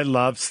good. I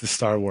love the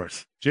Star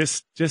Wars.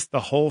 Just the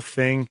whole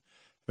thing.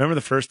 Remember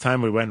the first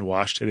time we went and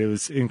watched it? It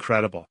was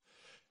incredible.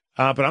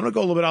 But I'm going to go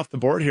a little bit off the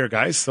board here,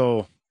 guys.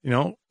 So,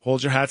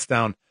 hold your hats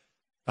down.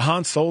 The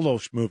Han Solo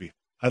movie.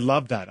 I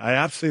love that. I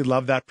absolutely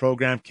love that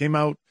program. Came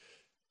out,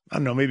 I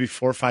don't know, maybe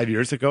 4 or 5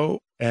 years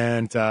ago.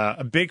 And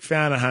a big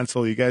fan of Han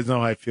Solo. You guys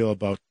know how I feel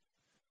about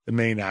the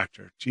main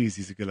actor. Jeez,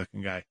 he's a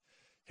good-looking guy,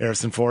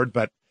 Harrison Ford.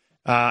 But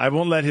I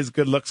won't let his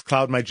good looks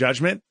cloud my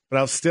judgment. But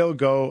I'll still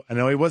go. I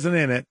know he wasn't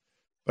in it,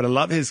 but I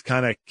love his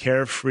kind of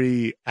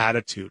carefree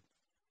attitude.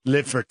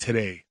 Live for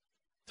today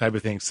type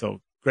of thing.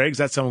 So, Greg's,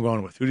 that's what I'm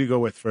going with. Who do you go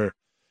with for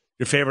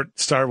your favorite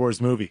Star Wars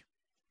movie?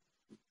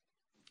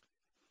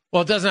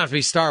 Well, it doesn't have to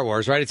be Star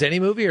Wars, right? It's any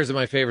movie, or is it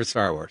my favorite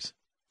Star Wars?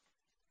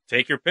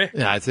 Take your pick.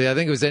 Yeah, I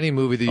think it was any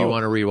movie that you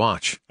want to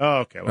rewatch. Oh,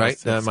 okay. Well,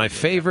 right? My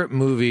favorite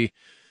movie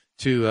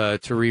to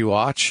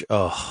rewatch.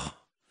 Oh,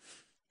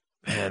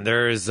 man,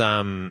 there's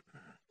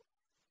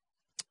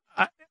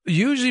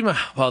usually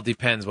it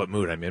depends what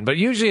mood I'm in, but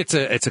usually it's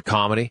a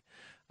comedy.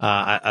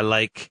 I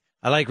like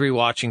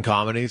rewatching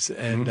comedies,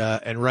 and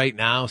right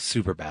now,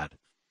 Superbad.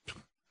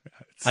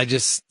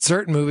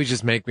 Certain movies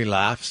just make me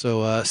laugh.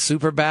 So,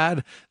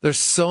 Superbad, there's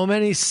so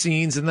many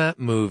scenes in that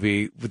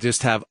movie that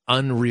just have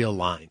unreal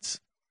lines.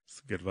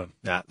 It's a good one.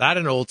 Yeah, that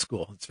and Old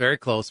School. It's very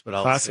close, but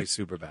I'll Classic.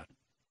 say Superbad.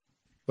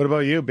 What about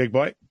you, big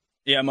boy?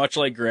 Yeah, much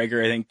like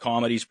Gregor, I think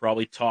comedy's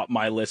probably top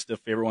my list of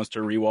favorite ones to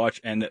rewatch.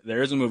 And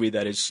there is a movie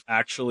that is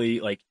actually,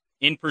 like,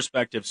 in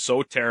perspective,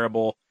 so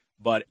terrible,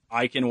 but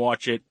I can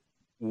watch it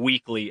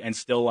weekly and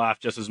still laugh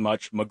just as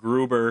much.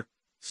 MacGruber,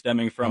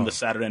 stemming from the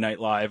Saturday Night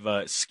Live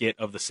skit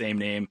of the same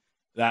name.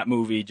 That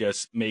movie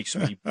just makes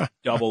me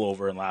double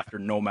over in laughter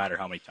no matter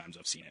how many times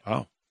I've seen it.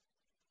 Oh,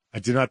 I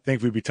did not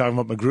think we'd be talking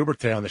about MacGruber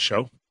today on the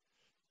show.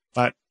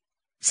 But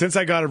since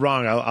I got it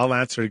wrong, I'll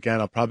answer it again.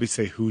 I'll probably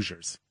say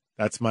Hoosiers.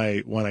 That's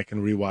my one I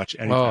can rewatch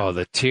anytime. Oh,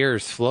 the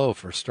tears flow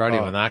for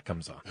Strutty when that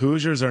comes on.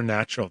 Hoosiers are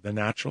natural. The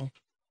Natural.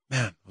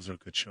 Man, those are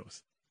good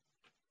shows.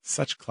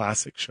 Such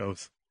classic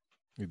shows.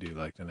 You do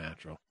like The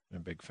Natural. I'm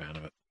a big fan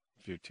of it.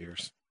 A few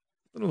tears.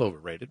 A little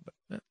overrated, but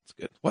yeah, it's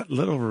good. What? A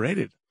little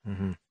overrated?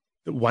 Mm-hmm.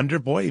 The Wonder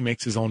Boy, he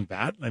makes his own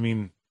bat. I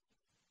mean,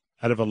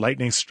 out of a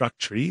lightning-struck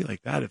tree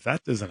like that, if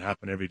that doesn't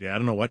happen every day, I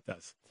don't know what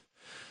does.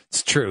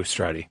 It's true,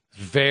 Strutty.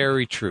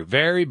 Very true.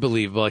 Very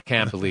believable. I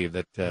can't believe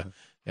that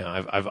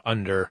I've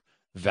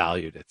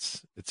undervalued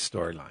its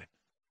storyline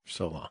for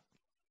so long.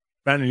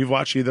 Brandon, you've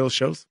watched any of those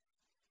shows?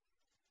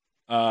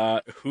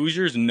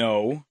 Hoosiers,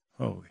 no.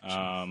 Holy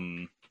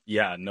jeez.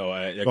 Yeah, no,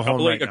 a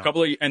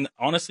couple of, and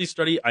honestly,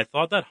 Strutty, I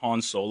thought that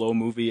Han Solo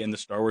movie and the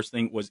Star Wars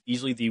thing was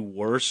easily the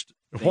worst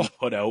thing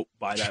put out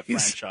by that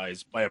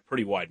franchise by a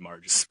pretty wide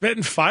margin.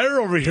 Spitting fire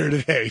over here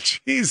today.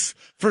 Jeez,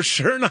 for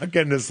sure not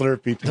getting a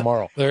Slurpee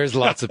tomorrow. There's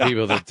lots of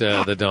people that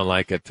don't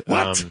like it.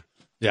 What?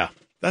 Yeah.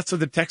 That's what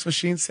the text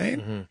machine's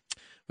saying? Mm-hmm.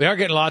 We are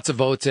getting lots of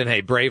votes in.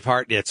 Hey,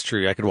 Braveheart, yeah, it's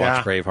true. I could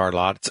watch Braveheart a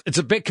lot. It's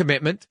a big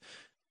commitment.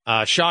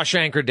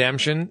 Shawshank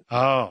Redemption,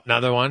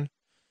 another one.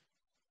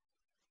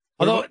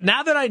 Although,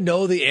 now that I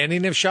know the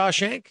ending of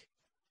Shawshank,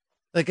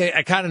 like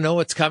I kind of know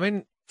what's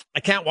coming, I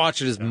can't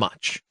watch it as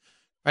much,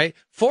 right?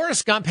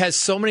 Forrest Gump has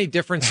so many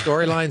different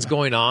storylines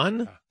going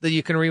on that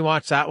you can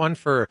rewatch that one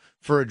for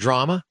a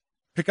drama.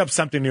 Pick up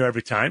something new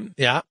every time.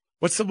 Yeah.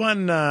 What's the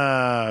one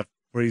where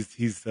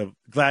he's the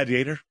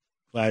gladiator?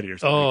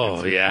 Gladiator.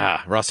 Oh,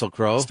 yeah. Russell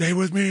Crowe. Stay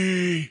with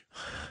me.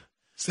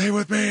 Stay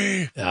with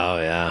me. Oh,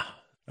 yeah.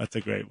 That's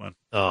a great one.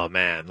 Oh,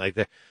 man.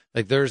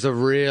 There's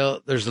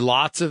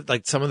lots of,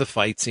 like, some of the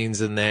fight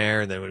scenes in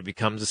there, and then when he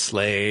becomes a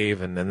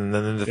slave, and then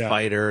the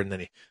fighter, and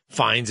then he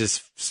finds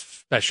his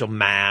special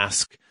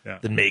mask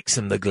that makes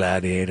him the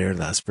gladiator.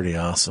 That's pretty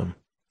awesome.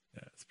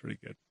 Yeah, it's pretty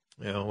good.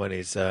 When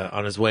he's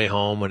on his way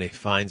home, when he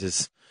finds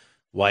his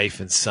wife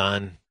and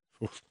son.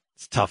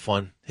 It's a tough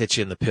one. Hits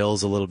you in the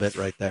pills a little bit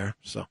right there.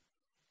 So,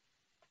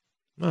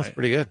 that's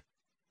pretty good.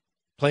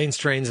 Planes,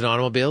 Trains, and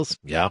Automobiles.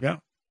 Yeah.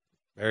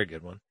 Very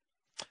good one.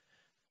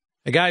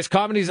 Hey, guys,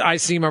 comedies I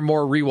seem are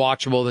more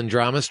rewatchable than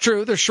dramas.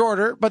 True, they're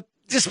shorter, but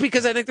just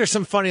because I think there's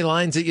some funny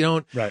lines that you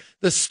don't. Right.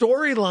 The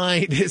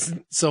storyline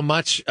isn't so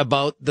much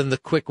about than the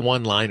quick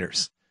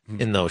one-liners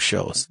in those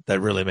shows that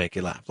really make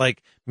you laugh.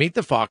 Like Meet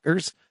the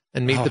Fockers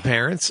and Meet the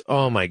Parents.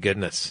 Oh, my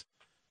goodness.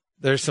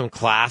 There's some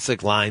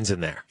classic lines in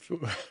there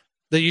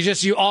that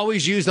you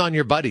always used on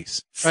your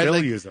buddies. Right?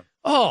 Still use them.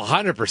 Oh,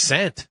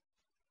 100%.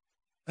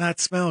 That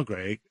smell,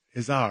 Greg,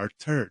 is our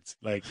turds.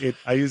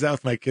 I use that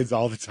with my kids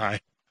all the time.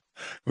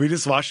 We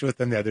just watched it with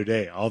them the other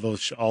day. All the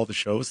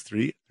shows,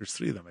 there's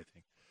 3 of them, I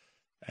think.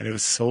 And it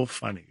was so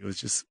funny. It was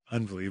just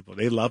unbelievable.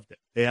 They loved it.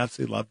 They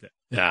absolutely loved it.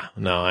 Yeah,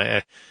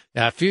 no,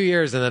 a few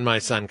years and then my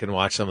son can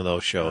watch some of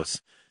those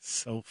shows.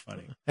 So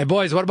funny. Hey,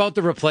 boys, what about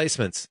The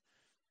Replacements?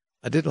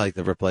 I did like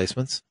The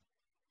Replacements.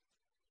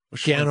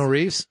 Keanu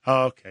Reeves.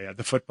 Oh, okay. Yeah,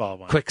 the football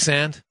one.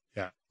 Quicksand.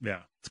 Yeah.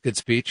 It's a good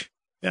speech.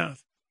 Yeah,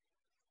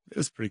 it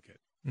was pretty good.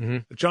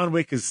 Mm-hmm. John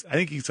Wick I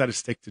think he's got to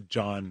stick to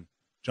John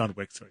John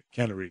Wick, sorry.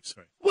 Keanu Reeves,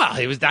 sorry. Well,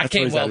 that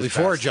came well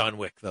before John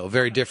Wick, though.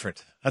 Very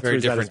different. Very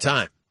different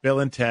time. Bill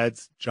and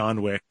Ted's,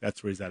 John Wick,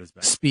 that's where he's at his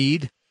best.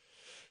 Speed.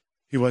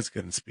 He was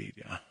good in Speed,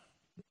 yeah.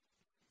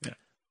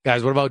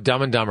 Guys, what about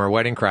Dumb and Dumber,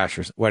 Wedding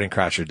Crashers? Wedding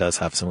Crasher does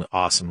have some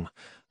awesome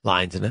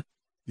lines in it.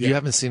 Yeah. You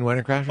haven't seen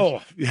Wedding Crashers?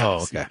 Oh, yeah.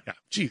 Oh, okay. Yeah.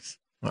 Jeez.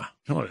 Wow.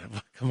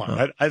 Come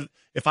on.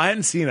 If I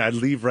hadn't seen it, I'd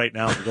leave right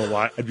now to go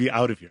watch. I'd be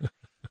out of here.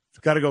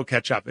 Got to go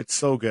catch up. It's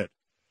so good.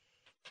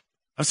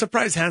 I'm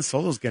surprised Han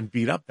Solo's getting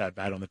beat up that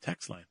bad on the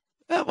text line.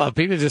 Yeah, well,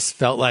 people just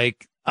felt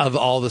like of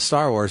all the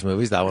Star Wars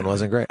movies, that one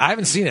wasn't great. I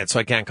haven't seen it, so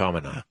I can't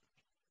comment on it.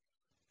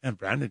 And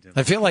Brandon didn't.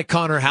 I feel like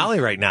Connor Halley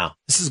right now.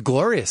 This is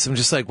glorious. I'm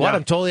just like, what? Yeah.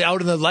 I'm totally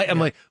out in the light. I'm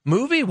like,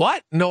 movie?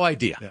 What? No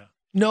idea. Yeah.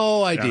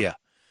 No idea. Yeah.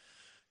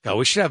 God,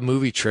 we should have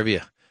movie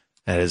trivia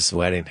at his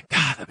wedding.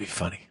 God, that'd be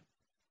funny.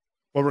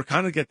 Well, we're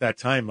kind of get that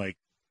time, like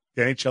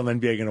the NHL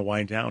and NBA are going to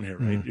wind down here,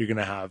 right? You're going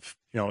to have,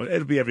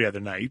 it'll be every other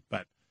night,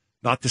 but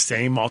not the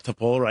same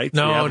multiple, right?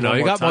 So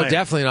you got more,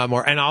 definitely not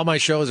more. And all my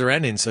shows are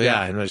ending. So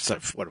yeah. And it's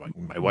like,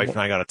 my wife and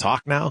I got to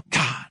talk now?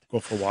 God.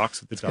 Go for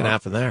walks with the dog. What's going to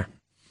happen there?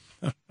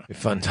 Be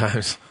fun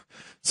times.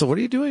 So what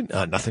are you doing?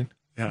 Nothing.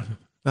 Yeah.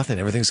 Nothing.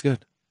 Everything's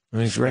good.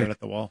 Everything's great. At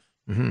the wall.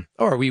 Mm-hmm.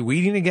 Oh, are we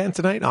weeding again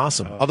tonight?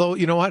 Awesome. Although,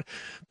 you know what?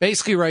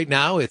 Basically right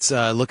now it's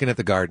looking at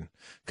the garden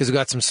because we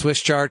got some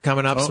Swiss chard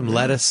coming up, some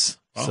lettuce.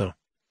 Oh. So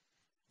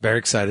very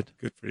excited.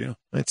 Good for you.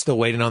 I'm still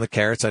waiting on the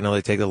carrots. I know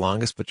they take the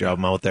longest, but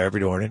I'm out there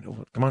every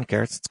morning. Come on,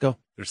 carrots. Let's go.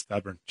 They're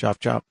stubborn. Chop,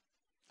 chop.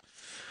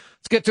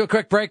 Let's get to a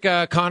quick break.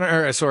 Ryan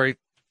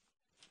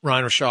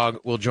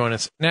Rashog will join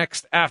us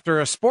next after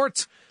a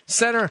Sports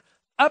Center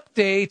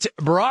update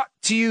brought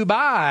to you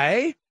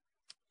by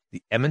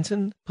the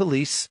Edmonton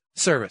Police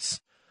Service.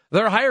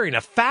 They're hiring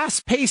a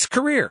fast-paced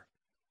career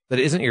that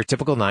isn't your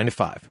typical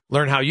 9-to-5.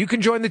 Learn how you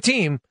can join the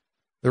team.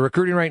 They're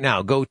recruiting right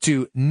now. Go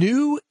to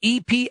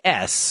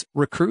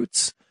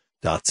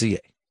newepsrecruits.ca.